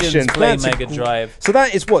 congratulations Play That's Mega Drive. So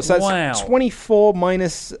that is what? So that's wow. 24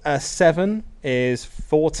 minus 7 is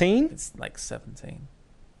 14? It's like 17.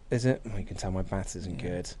 Is it? Oh, you can tell my maths isn't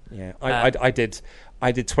good. Yeah,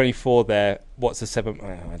 I did 24 there. What's the 7? Oh,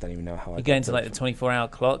 I don't even know how I You're got going to there. like the 24-hour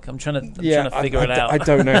clock? I'm trying to figure it out. I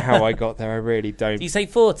don't know how I got there. I really don't. Do you say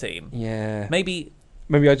 14? Yeah. Maybe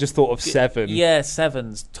I just thought of 7. Yeah,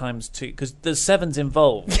 7's times 2, because there's 7's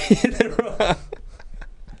involved.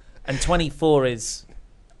 And 24 is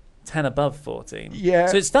 10 above 14. Yeah.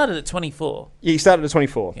 So it started at 24. Yeah, you started at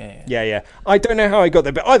 24. Yeah. I don't know how I got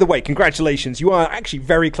there, but either way, congratulations. You are actually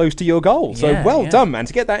very close to your goal. So well done, man.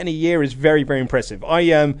 To get that in a year is very, very impressive.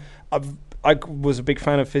 I was a big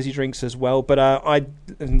fan of fizzy drinks as well, but I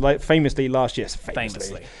famously last year,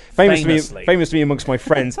 famously amongst my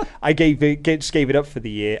friends, I just gave it up for the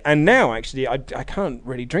year, and now actually I can't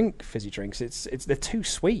really drink fizzy drinks. They're too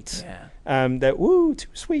sweet. Yeah. They're too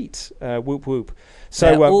sweet. Whoop whoop.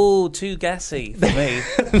 So they're too gassy for me.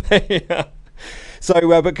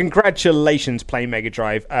 So, but congratulations, Play Mega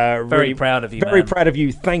Drive. Very proud of you, Very man. proud of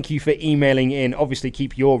you. Thank you for emailing in. Obviously,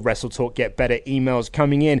 keep your Wrestle Talk Get Better emails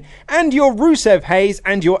coming in. And your Rusev Hayes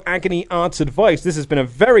and your Agony Arts advice. This has been a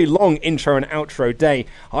very long intro and outro day.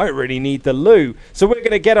 I really need the loo. So we're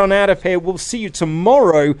going to get on out of here. We'll see you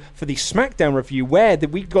tomorrow for the SmackDown review, where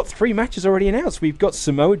we've got 3 matches already announced. We've got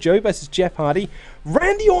Samoa Joe versus Jeff Hardy,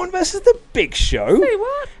 Randy Orton versus The Big Show. Say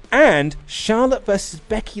what? And Charlotte versus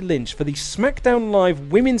Becky Lynch for the SmackDown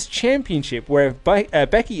Live Women's Championship, where if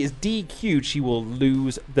Becky is DQ'd, she will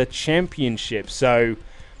lose the championship. So,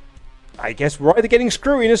 I guess we're either getting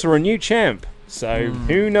screwiness or a new champ. So,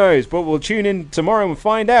 who knows? But we'll tune in tomorrow and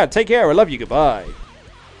find out. Take care. I love you. Goodbye.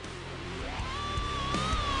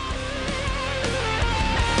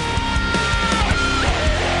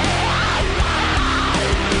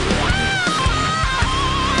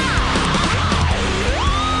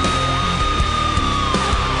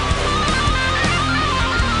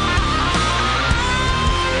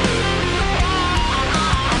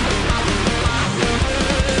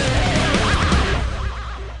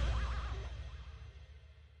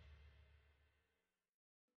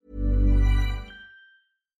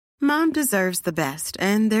 Mom deserves the best,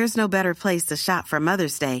 and there's no better place to shop for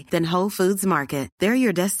Mother's Day than Whole Foods Market. They're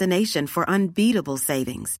your destination for unbeatable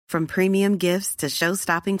savings, from premium gifts to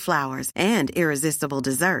show-stopping flowers and irresistible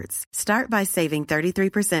desserts. Start by saving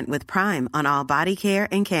 33% with Prime on all body care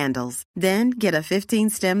and candles. Then get a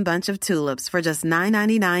 15-stem bunch of tulips for just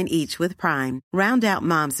 $9.99 each with Prime. Round out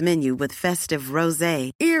Mom's menu with festive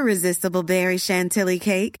rosé, irresistible berry chantilly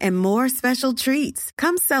cake, and more special treats.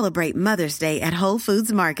 Come celebrate Mother's Day at Whole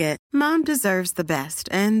Foods Market. Mom deserves the best,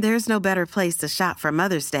 and there's no better place to shop for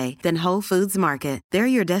Mother's Day than Whole Foods Market. They're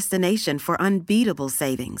your destination for unbeatable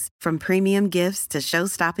savings, from premium gifts to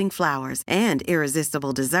show-stopping flowers and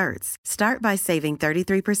irresistible desserts. Start by saving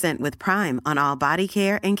 33% with Prime on all body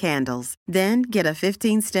care and candles. Then get a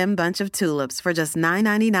 15-stem bunch of tulips for just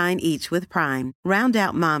 $9.99 each with Prime. Round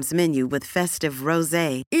out Mom's menu with festive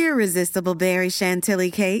rosé, irresistible berry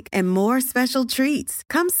chantilly cake, and more special treats.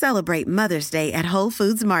 Come celebrate Mother's Day at Whole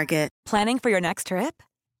Foods Market. Planning for your next trip?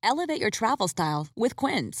 Elevate your travel style with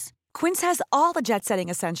Quince. Quince has all the jet-setting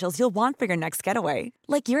essentials you'll want for your next getaway,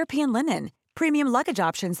 like European linen, premium luggage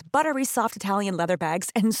options, buttery soft Italian leather bags,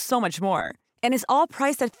 and so much more. And is all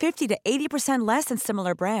priced at 50 to 80% less than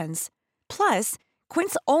similar brands. Plus,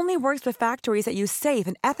 Quince only works with factories that use safe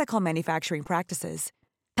and ethical manufacturing practices.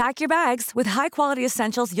 Pack your bags with high-quality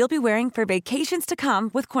essentials you'll be wearing for vacations to come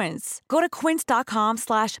with Quince. Go to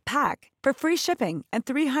quince.com/pack for free shipping and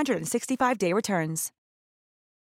 365-day returns.